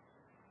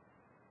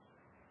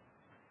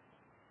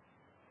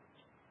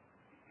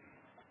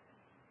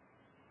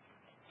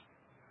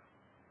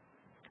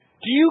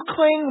 Do you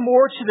cling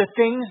more to the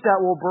things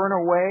that will burn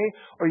away,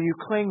 or you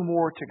cling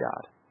more to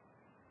God?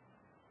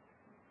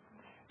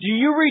 Do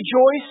you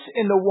rejoice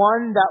in the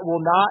one that will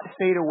not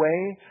fade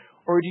away,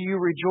 or do you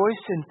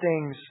rejoice in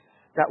things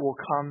that will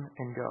come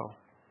and go?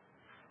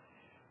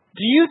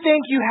 Do you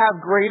think you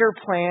have greater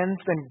plans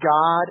than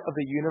God of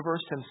the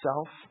universe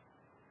himself,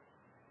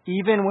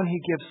 even when he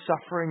gives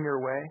suffering your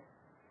way?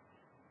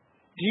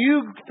 Do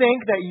you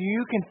think that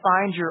you can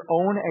find your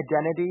own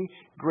identity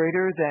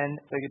greater than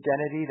the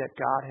identity that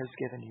God has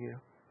given you?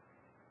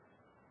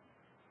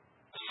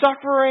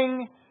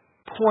 Suffering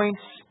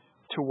points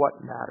to what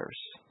matters.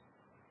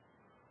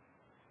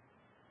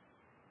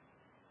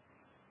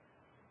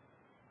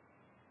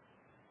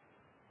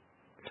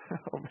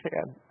 Oh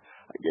man,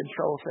 I get in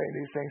trouble saying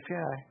these things,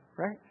 can't I?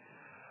 Right?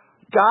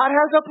 God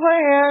has a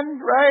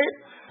plan, right?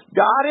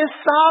 God is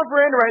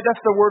sovereign, right?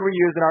 That's the word we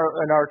use in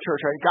our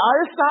church, right? God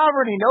is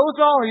sovereign. He knows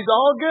all. He's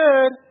all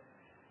good.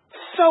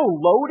 So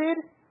loaded.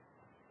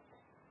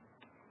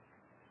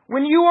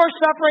 When you are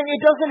suffering,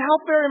 it doesn't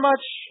help very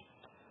much.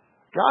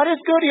 God is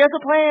good. He has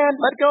a plan.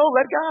 Let go.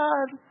 Let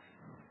God.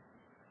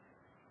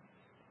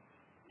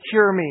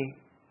 Hear me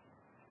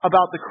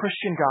about the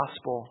Christian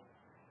gospel.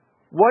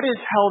 What is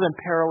held in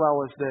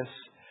parallel is this.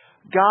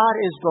 God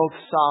is both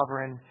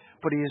sovereign,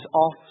 but he is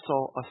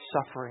also a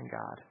suffering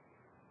God.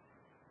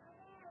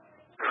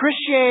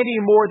 Christianity,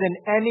 more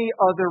than any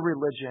other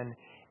religion,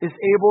 is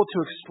able to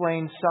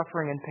explain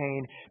suffering and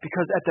pain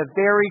because at the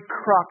very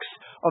crux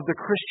of the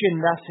Christian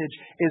message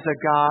is a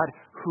God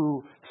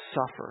who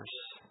suffers.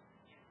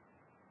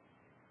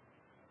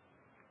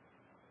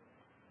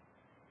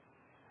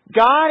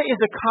 God is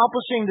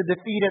accomplishing the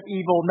defeat of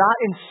evil not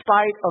in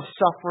spite of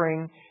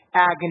suffering,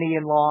 agony,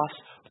 and loss,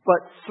 but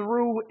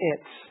through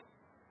it.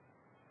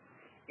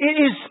 It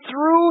is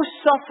through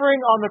suffering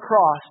on the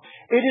cross.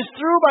 It is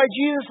through by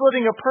Jesus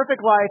living a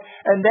perfect life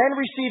and then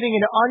receiving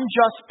an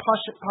unjust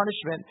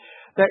punishment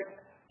that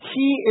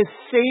he is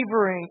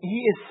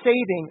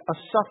saving a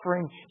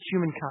suffering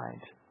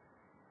humankind.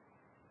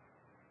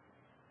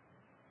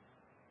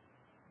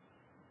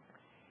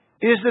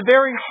 It is the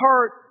very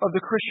heart of the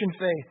Christian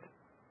faith,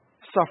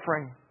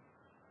 suffering.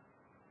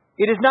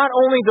 It is not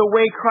only the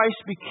way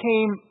Christ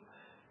became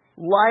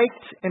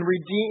liked and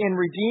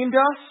redeemed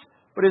us,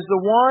 but is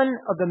the one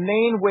of the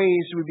main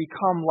ways we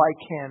become like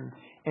him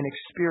and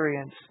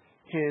experience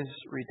his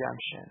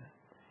redemption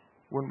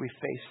when we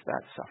face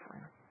that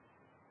suffering.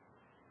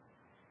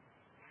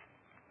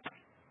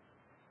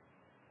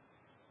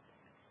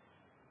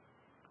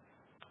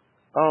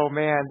 Oh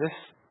man, this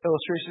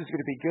illustration is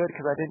going to be good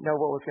because I didn't know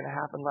what was going to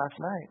happen last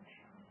night.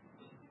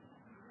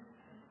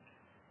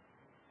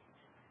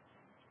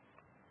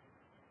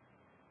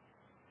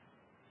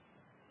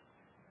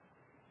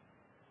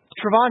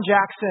 Trevon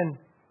Jackson,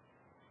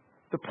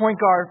 the point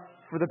guard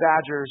for the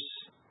Badgers,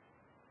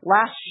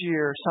 last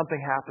year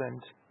something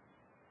happened.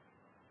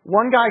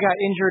 One guy got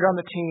injured on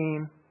the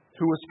team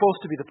who was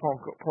supposed to be the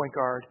point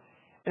guard,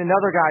 and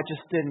another guy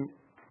just didn't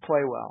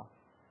play well.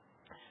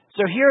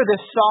 So here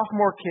this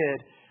sophomore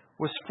kid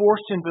was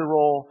forced into the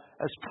role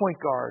as point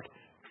guard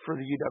for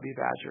the UW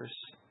Badgers.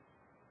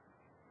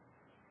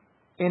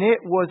 And it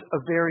was a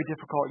very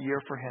difficult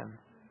year for him.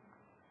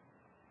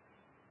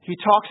 He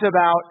talks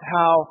about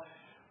how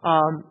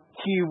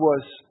he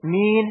was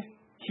mean,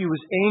 he was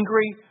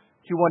angry,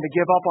 he wanted to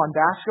give up on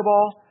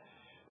basketball.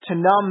 To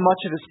numb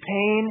much of his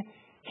pain,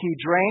 he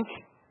drank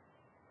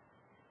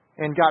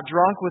and got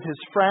drunk with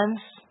his friends.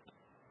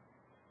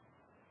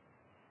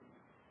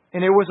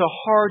 And it was a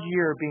hard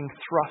year being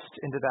thrust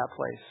into that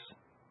place.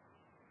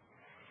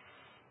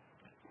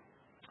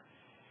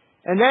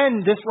 And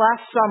then this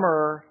last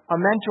summer, a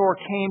mentor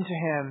came to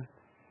him.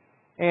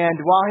 And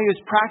while he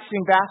was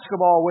practicing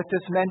basketball with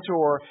this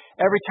mentor,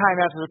 every time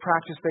after the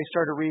practice, they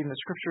started reading the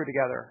scripture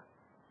together.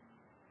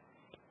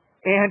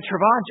 And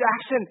Trevon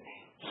Jackson,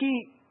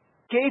 he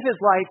gave his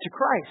life to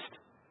Christ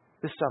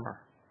this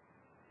summer.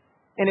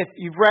 And if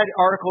you've read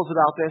articles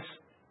about this,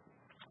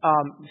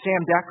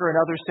 Sam Decker and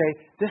others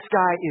say, this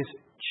guy is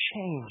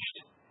changed.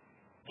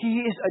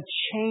 He is a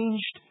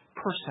changed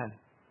person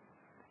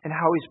in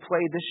how he's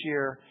played this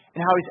year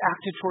and how he's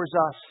acted towards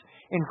us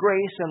in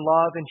grace and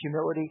love and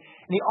humility.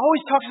 And he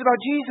always talks about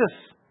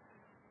Jesus.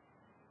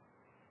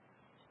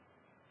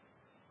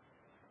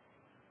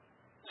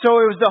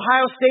 So it was the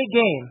Ohio State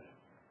game.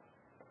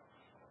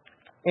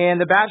 And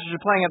the Badgers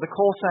are playing at the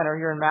Kohl Center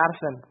here in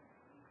Madison.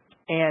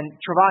 And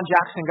Trevon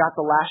Jackson got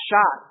the last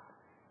shot.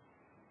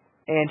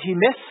 And he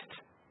missed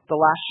the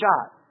last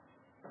shot.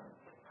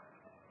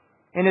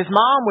 And his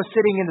mom was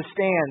sitting in the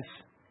stands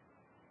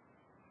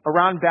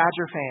around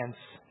Badger fans.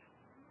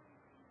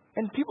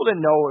 And people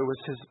didn't know it was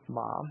his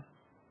mom.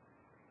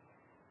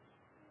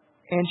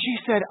 And she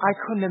said, I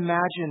couldn't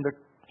imagine the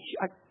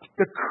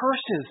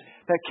curses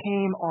that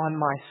came on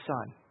my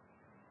son.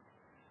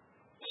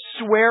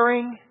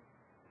 Swearing,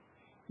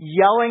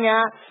 yelling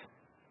at,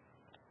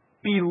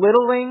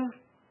 belittling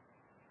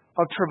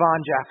of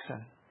Trevon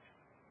Jackson.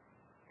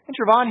 And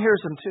Trevon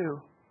hears them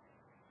too.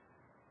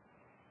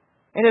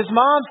 And his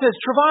mom says,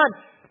 Trevon,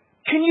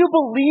 can you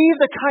believe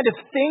the kind of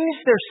things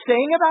they're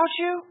saying about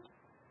you?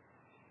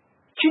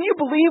 Can you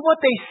believe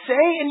what they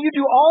say? And you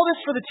do all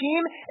this for the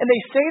team and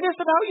they say this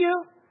about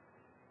you?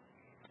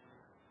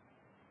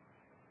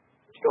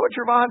 Do you know what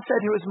Trevon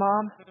said to his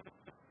mom?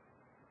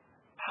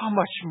 How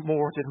much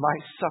more did my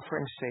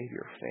suffering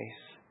Savior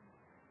face?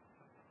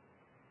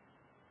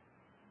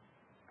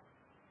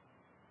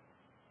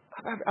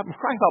 I'm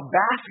crying about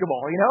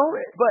basketball,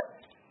 but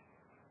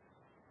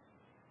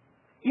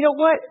you know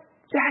what?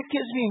 That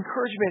gives me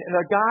encouragement. And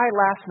a guy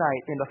last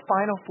night in the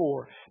Final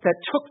Four that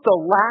took the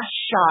last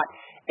shot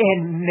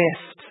and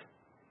missed.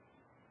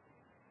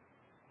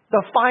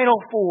 The Final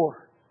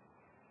Four.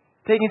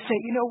 They can say,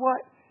 you know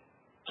what?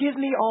 Give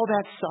me all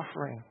that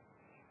suffering.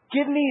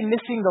 Give me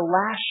missing the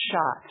last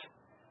shot.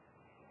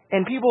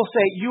 And people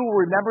say, you will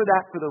remember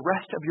that for the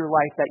rest of your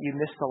life that you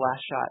missed the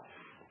last shot.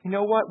 You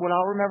know what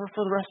I'll remember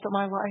for the rest of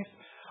my life?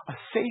 A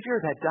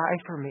Savior that died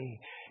for me.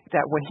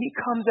 That when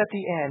He comes at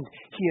the end,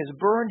 He has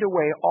burned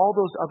away all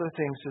those other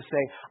things to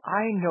say,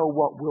 I know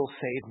what will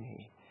save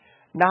me.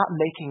 Not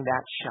making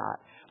that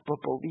shot,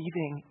 but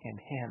believing in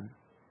Him.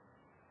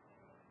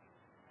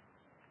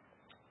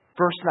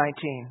 Verse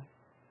 19.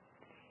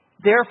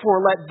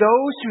 Therefore, let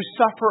those who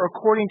suffer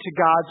according to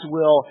God's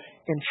will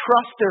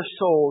entrust their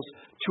souls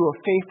to a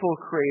faithful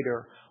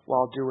Creator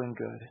while doing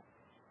good.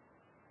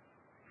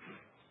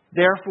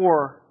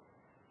 Therefore,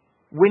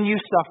 when you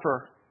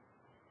suffer,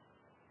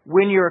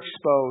 when you're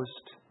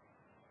exposed,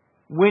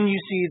 when you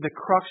see the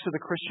crux of the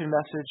Christian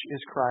message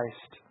is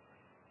Christ,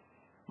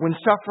 when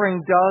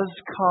suffering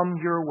does come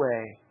your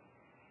way,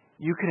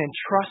 you can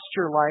entrust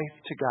your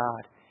life to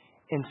God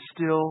and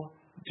still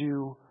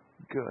do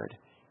good,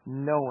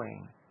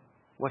 knowing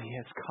what He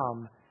has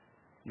come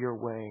your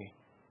way,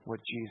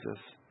 what Jesus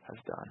has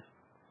done.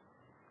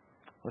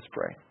 Let's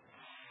pray.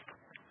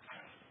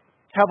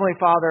 Heavenly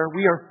Father,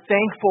 we are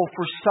thankful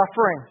for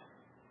suffering.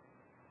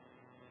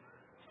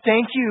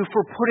 Thank you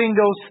for putting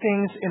those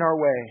things in our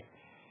way.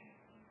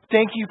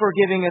 Thank you for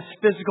giving us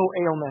physical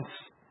ailments.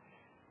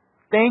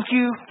 Thank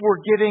you for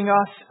giving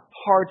us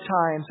hard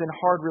times and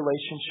hard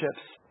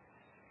relationships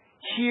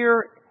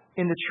here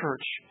in the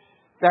church,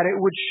 that it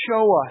would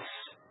show us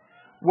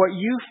what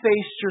you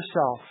faced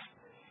yourself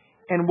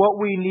and what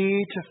we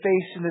need to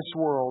face in this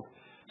world,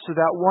 so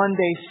that one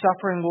day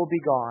suffering will be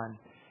gone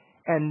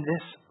and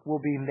this will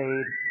be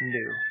made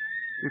new.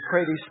 We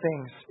pray these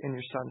things in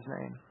your Son's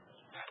name.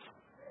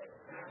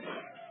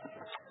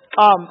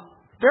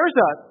 There's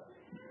an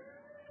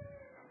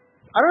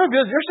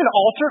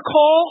altar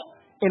call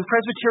in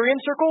Presbyterian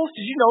circles.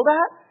 Did you know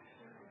that?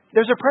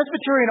 There's a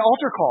Presbyterian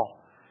altar call.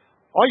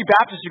 All you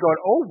Baptists are going,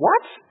 oh,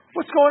 what?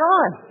 What's going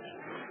on?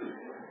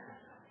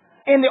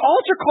 And the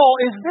altar call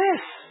is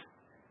this.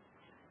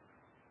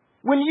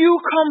 When you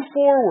come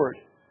forward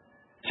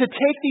to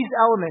take these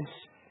elements,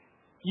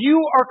 you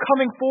are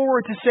coming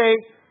forward to say,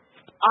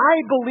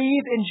 I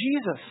believe in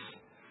Jesus.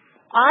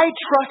 I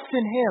trust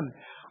in Him.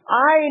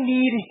 I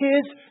need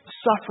His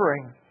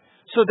suffering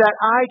so that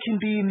I can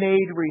be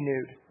made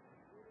renewed.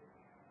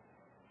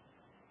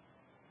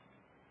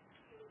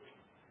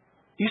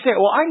 You say,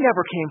 well, I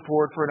never came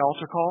forward for an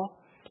altar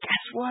call.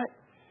 Guess what?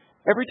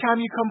 Every time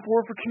you come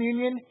forward for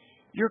communion,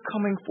 you're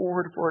coming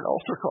forward for an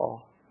altar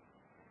call.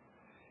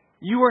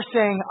 You are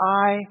saying,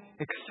 I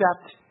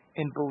accept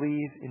and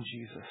believe in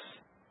Jesus.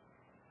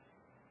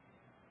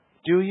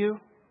 Do you?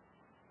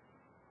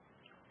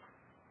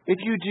 If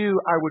you do,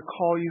 I would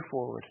call you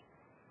forward.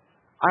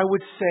 I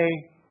would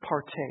say,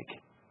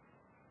 partake.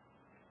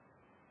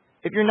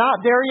 If you're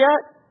not there yet,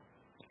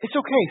 it's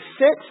okay.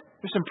 Sit.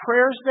 There's some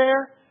prayers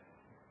there.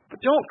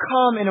 But don't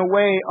come in a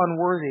way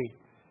unworthy.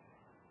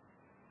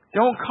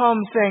 Don't come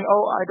saying,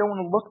 oh, I don't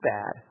want to look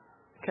bad.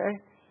 Okay?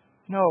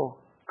 No.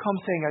 Come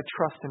saying, I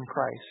trust in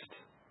Christ.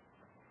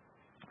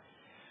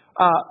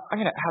 I'm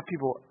going to have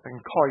people, I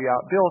can call you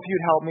out. Bill, if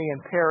you'd help me,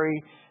 and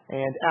Perry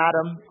and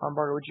Adam,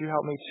 Barter, would you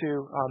help me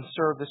to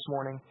serve this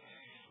morning?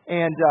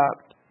 And,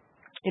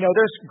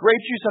 there's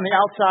grape juice on the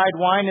outside,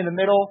 wine in the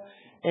middle.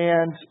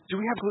 And do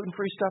we have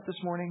gluten-free stuff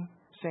this morning,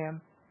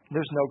 Sam?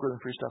 There's no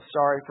gluten-free stuff.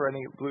 Sorry for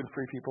any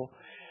gluten-free people.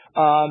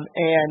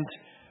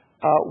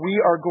 We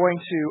are going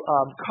to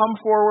come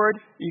forward.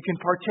 You can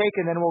partake,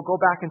 and then we'll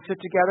go back and sit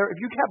together. If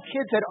you have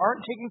kids that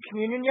aren't taking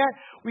communion yet,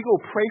 we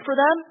will pray for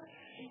them.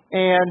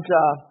 And,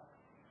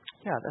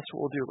 that's what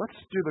we'll do. Let's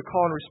do the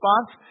call and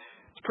response.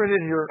 Let's put it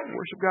in your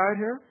worship guide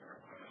here.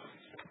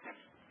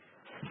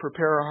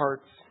 Prepare our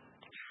hearts.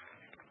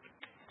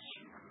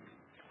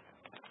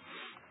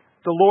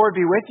 The Lord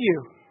be with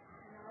you.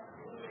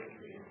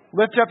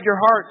 Lift up your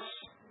hearts.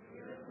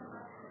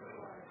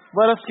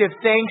 Let us give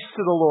thanks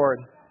to the Lord.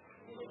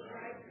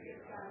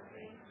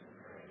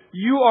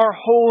 You are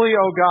holy,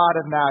 O God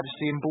of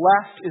majesty, and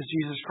blessed is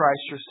Jesus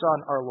Christ, your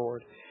Son, our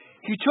Lord.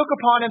 He took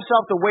upon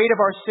himself the weight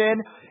of our sin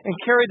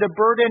and carried the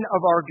burden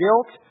of our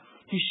guilt.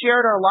 He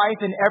shared our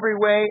life in every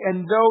way,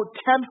 and though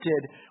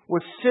tempted,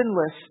 was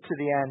sinless to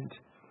the end.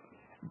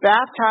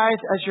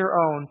 Baptized as your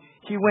own,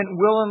 he went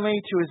willingly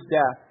to his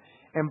death,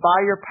 and by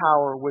your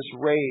power was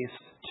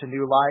raised to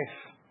new life.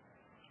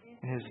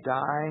 In his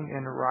dying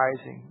and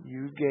rising,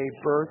 you gave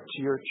birth to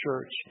your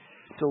church,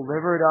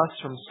 delivered us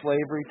from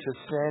slavery to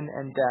sin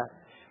and death,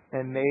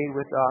 and made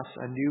with us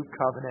a new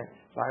covenant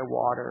by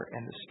water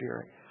and the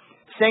Spirit.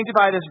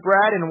 Sanctify this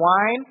bread and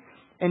wine,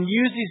 and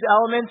use these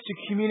elements to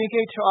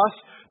communicate to us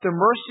the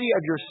mercy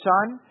of your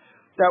Son,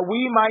 that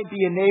we might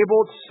be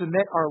enabled to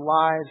submit our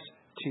lives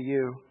to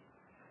you.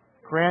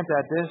 Grant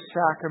that this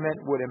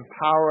sacrament would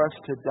empower us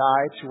to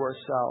die to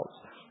ourselves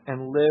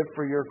and live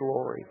for your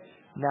glory,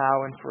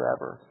 now and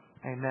forever.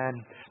 Amen.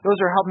 Those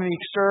who are helping me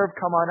serve,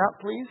 come on up,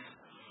 please.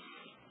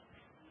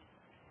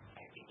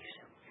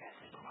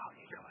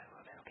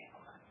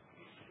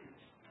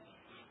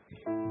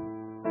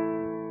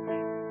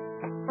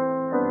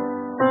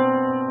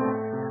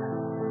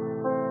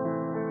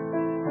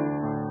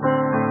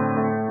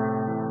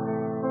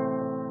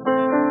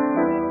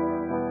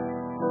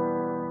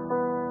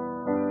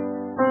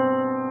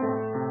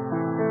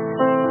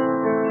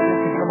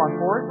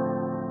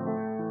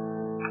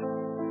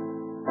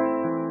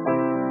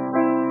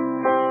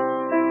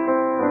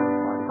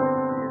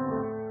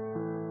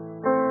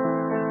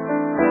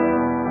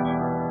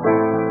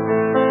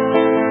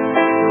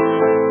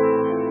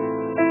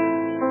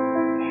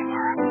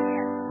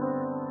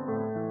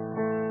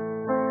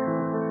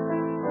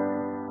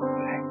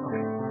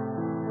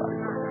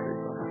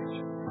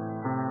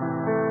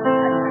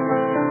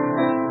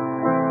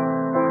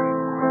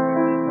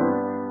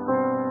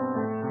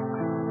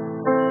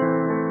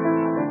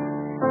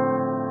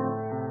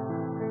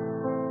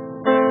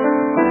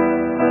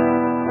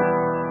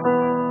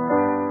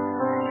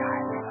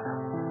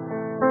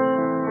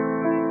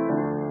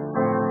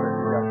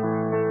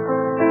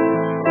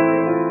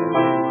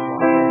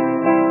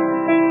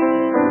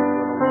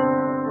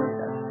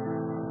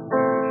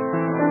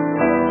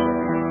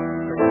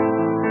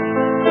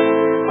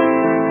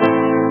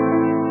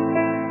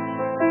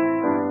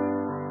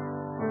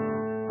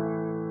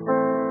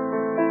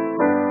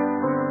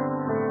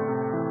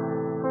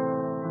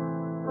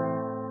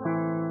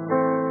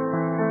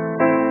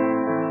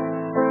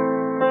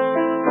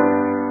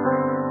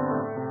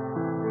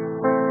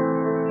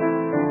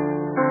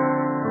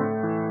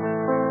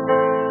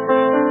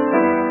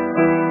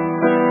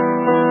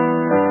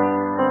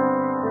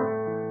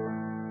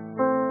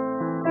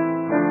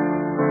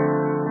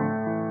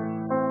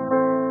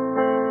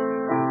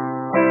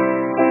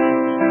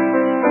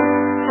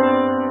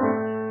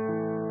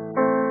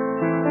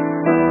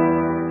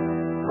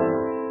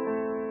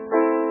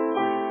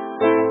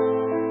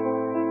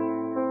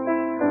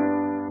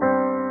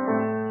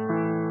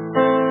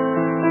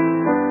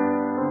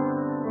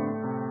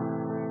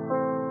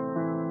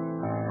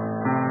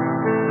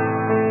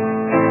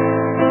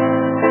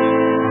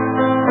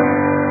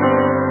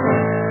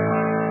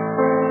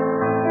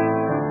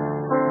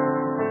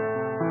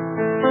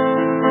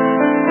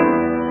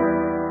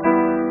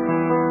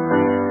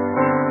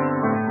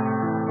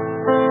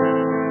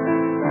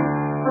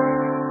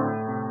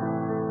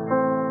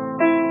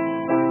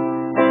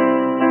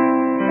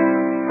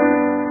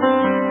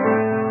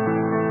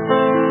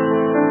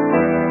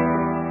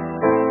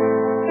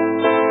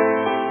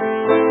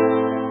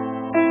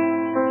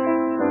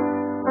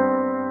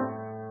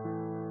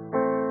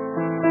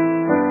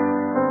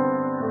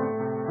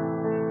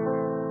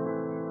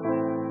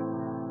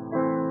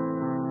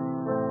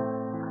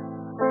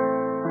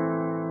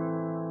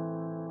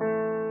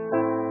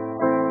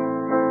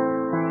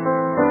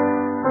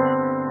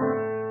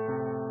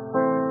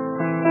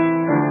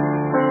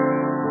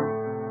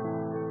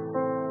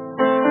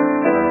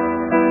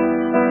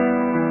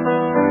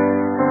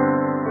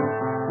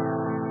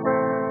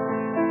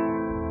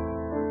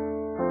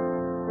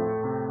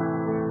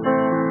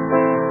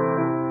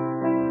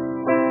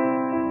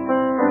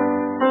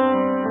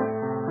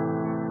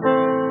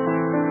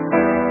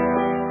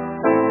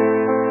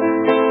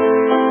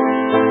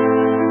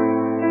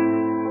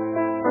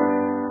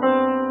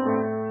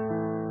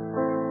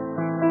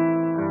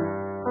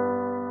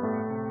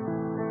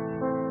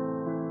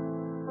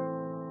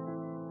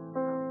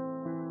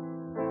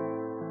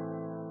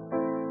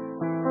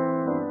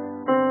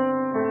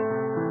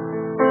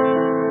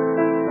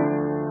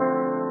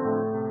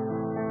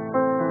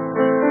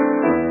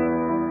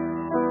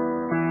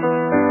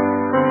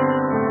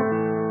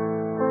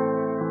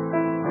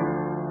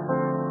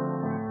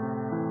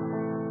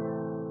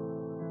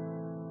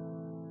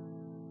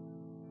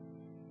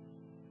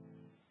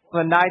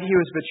 The night he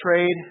was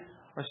betrayed,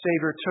 our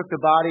Savior took the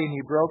body and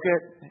he broke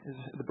it,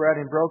 the bread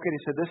and broke it. He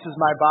said, "This is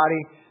my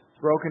body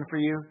broken for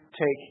you.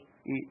 Take,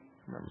 eat,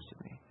 remembrance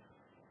of me."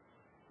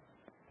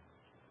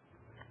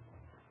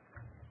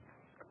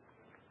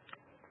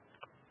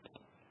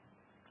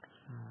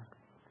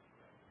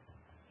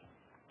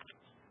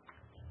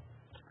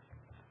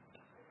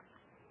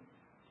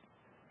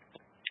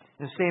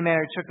 In the same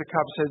manner, he took the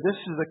cup and said, "This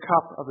is the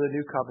cup of the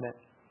new covenant,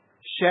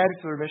 shed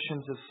for the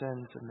remissions of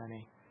sins of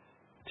many.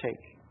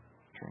 Take,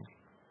 drink."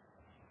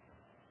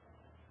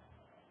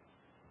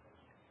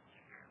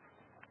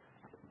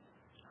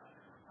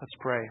 Let's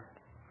pray.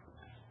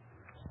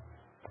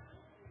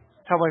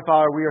 Heavenly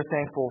Father, we are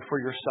thankful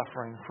for your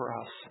suffering for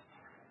us.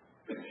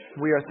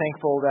 We are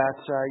thankful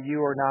that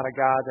you are not a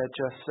God that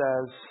just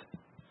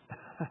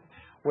says,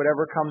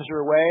 whatever comes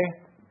your way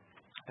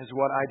is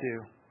what I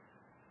do.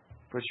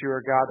 But you are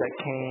a God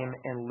that came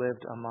and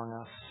lived among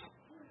us.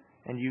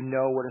 And you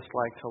know what it's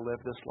like to live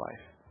this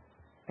life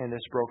in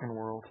this broken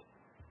world.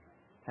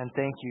 And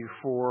thank you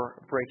for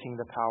breaking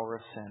the power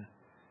of sin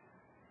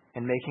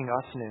and making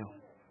us new.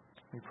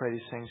 We pray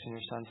these things in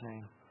your Son's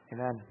name.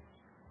 Amen.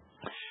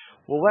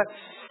 Well, let's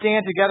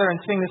stand together and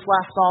sing this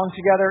last song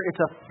together. It's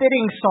a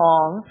fitting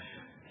song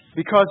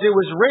because it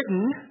was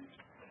written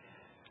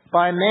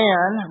by a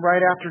man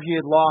right after he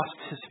had lost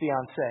his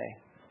fiancée,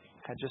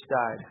 had just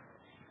died.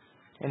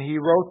 And he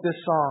wrote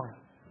this song,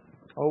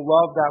 "Oh,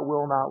 love that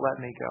will not let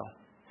me go."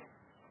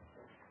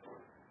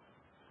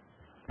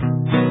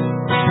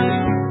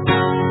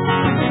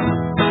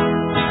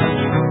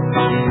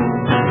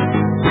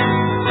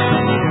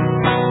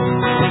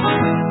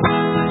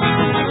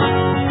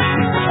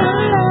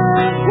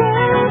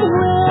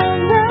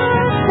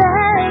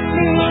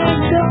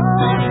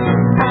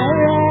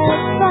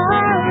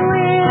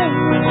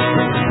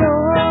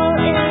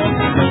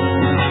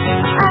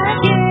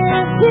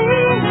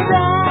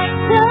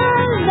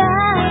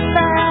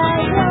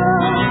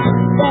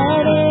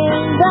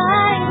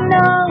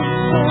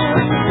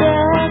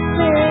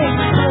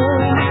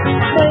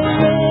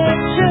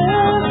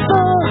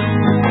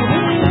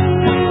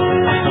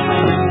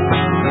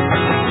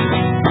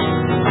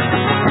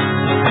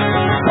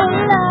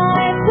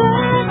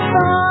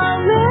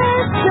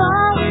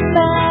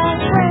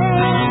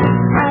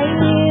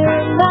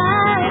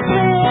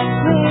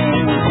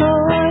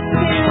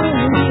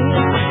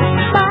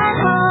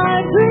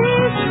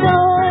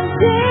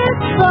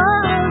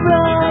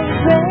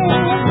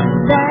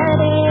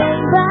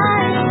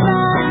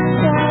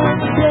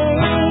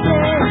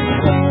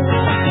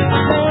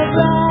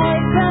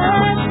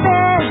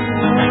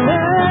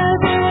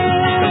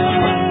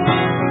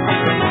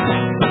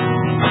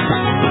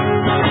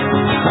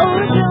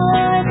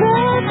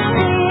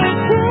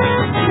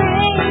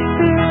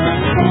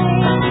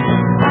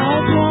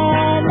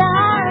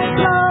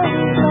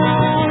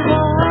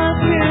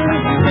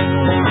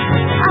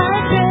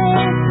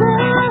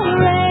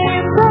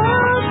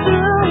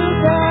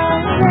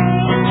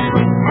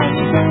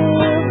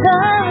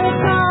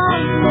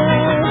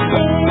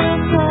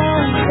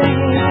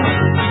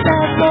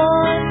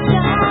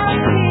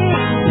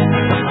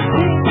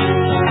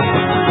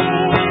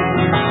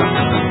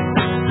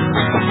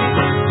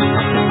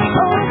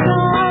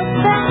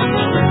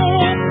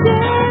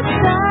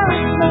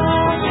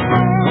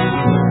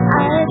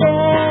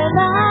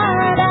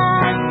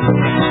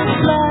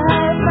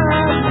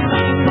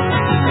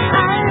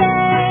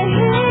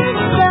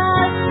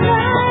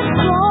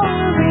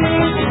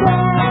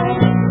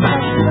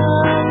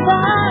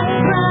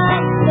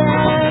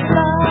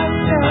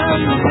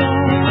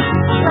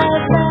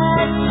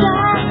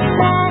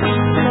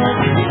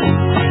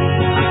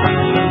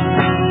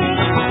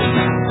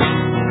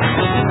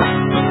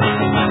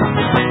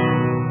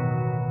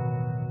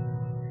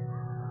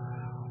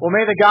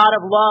 May the God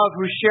of love,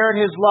 who shared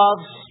his love,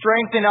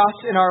 strengthen us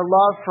in our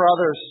love for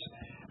others.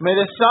 May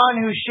the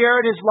Son, who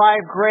shared his life,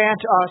 grant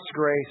us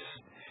grace,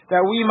 that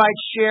we might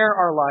share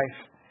our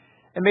life.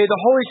 And may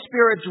the Holy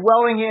Spirit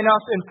dwelling in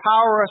us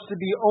empower us to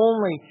be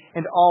only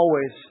and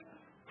always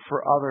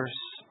for others.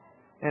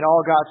 And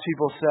all God's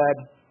people said,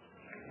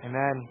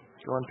 Amen.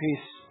 Go in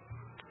peace.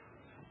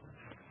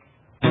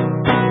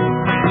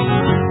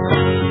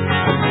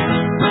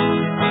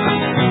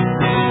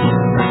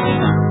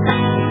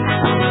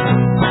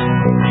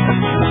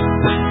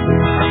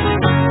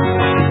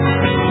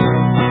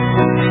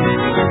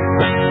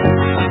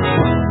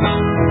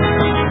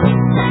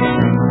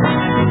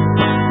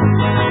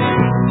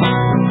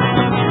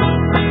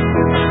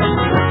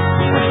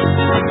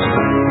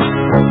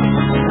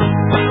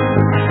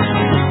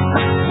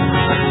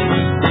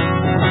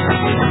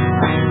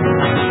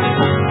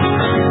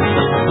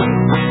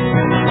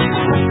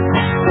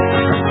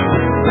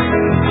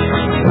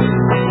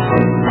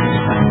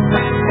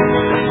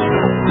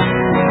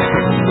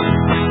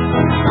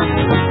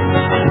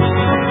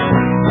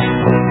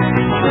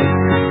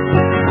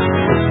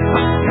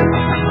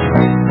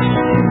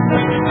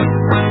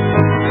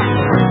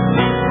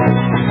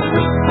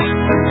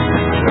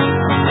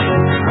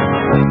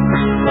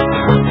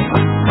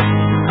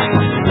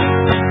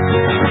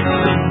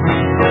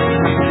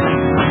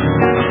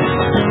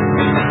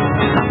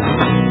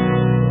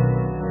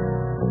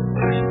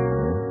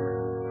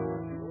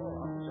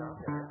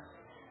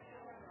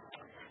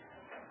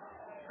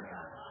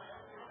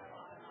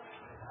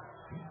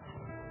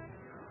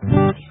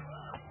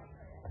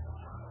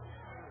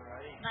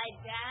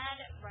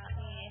 Dad brought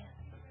me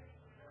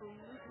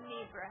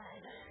gluten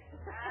bread.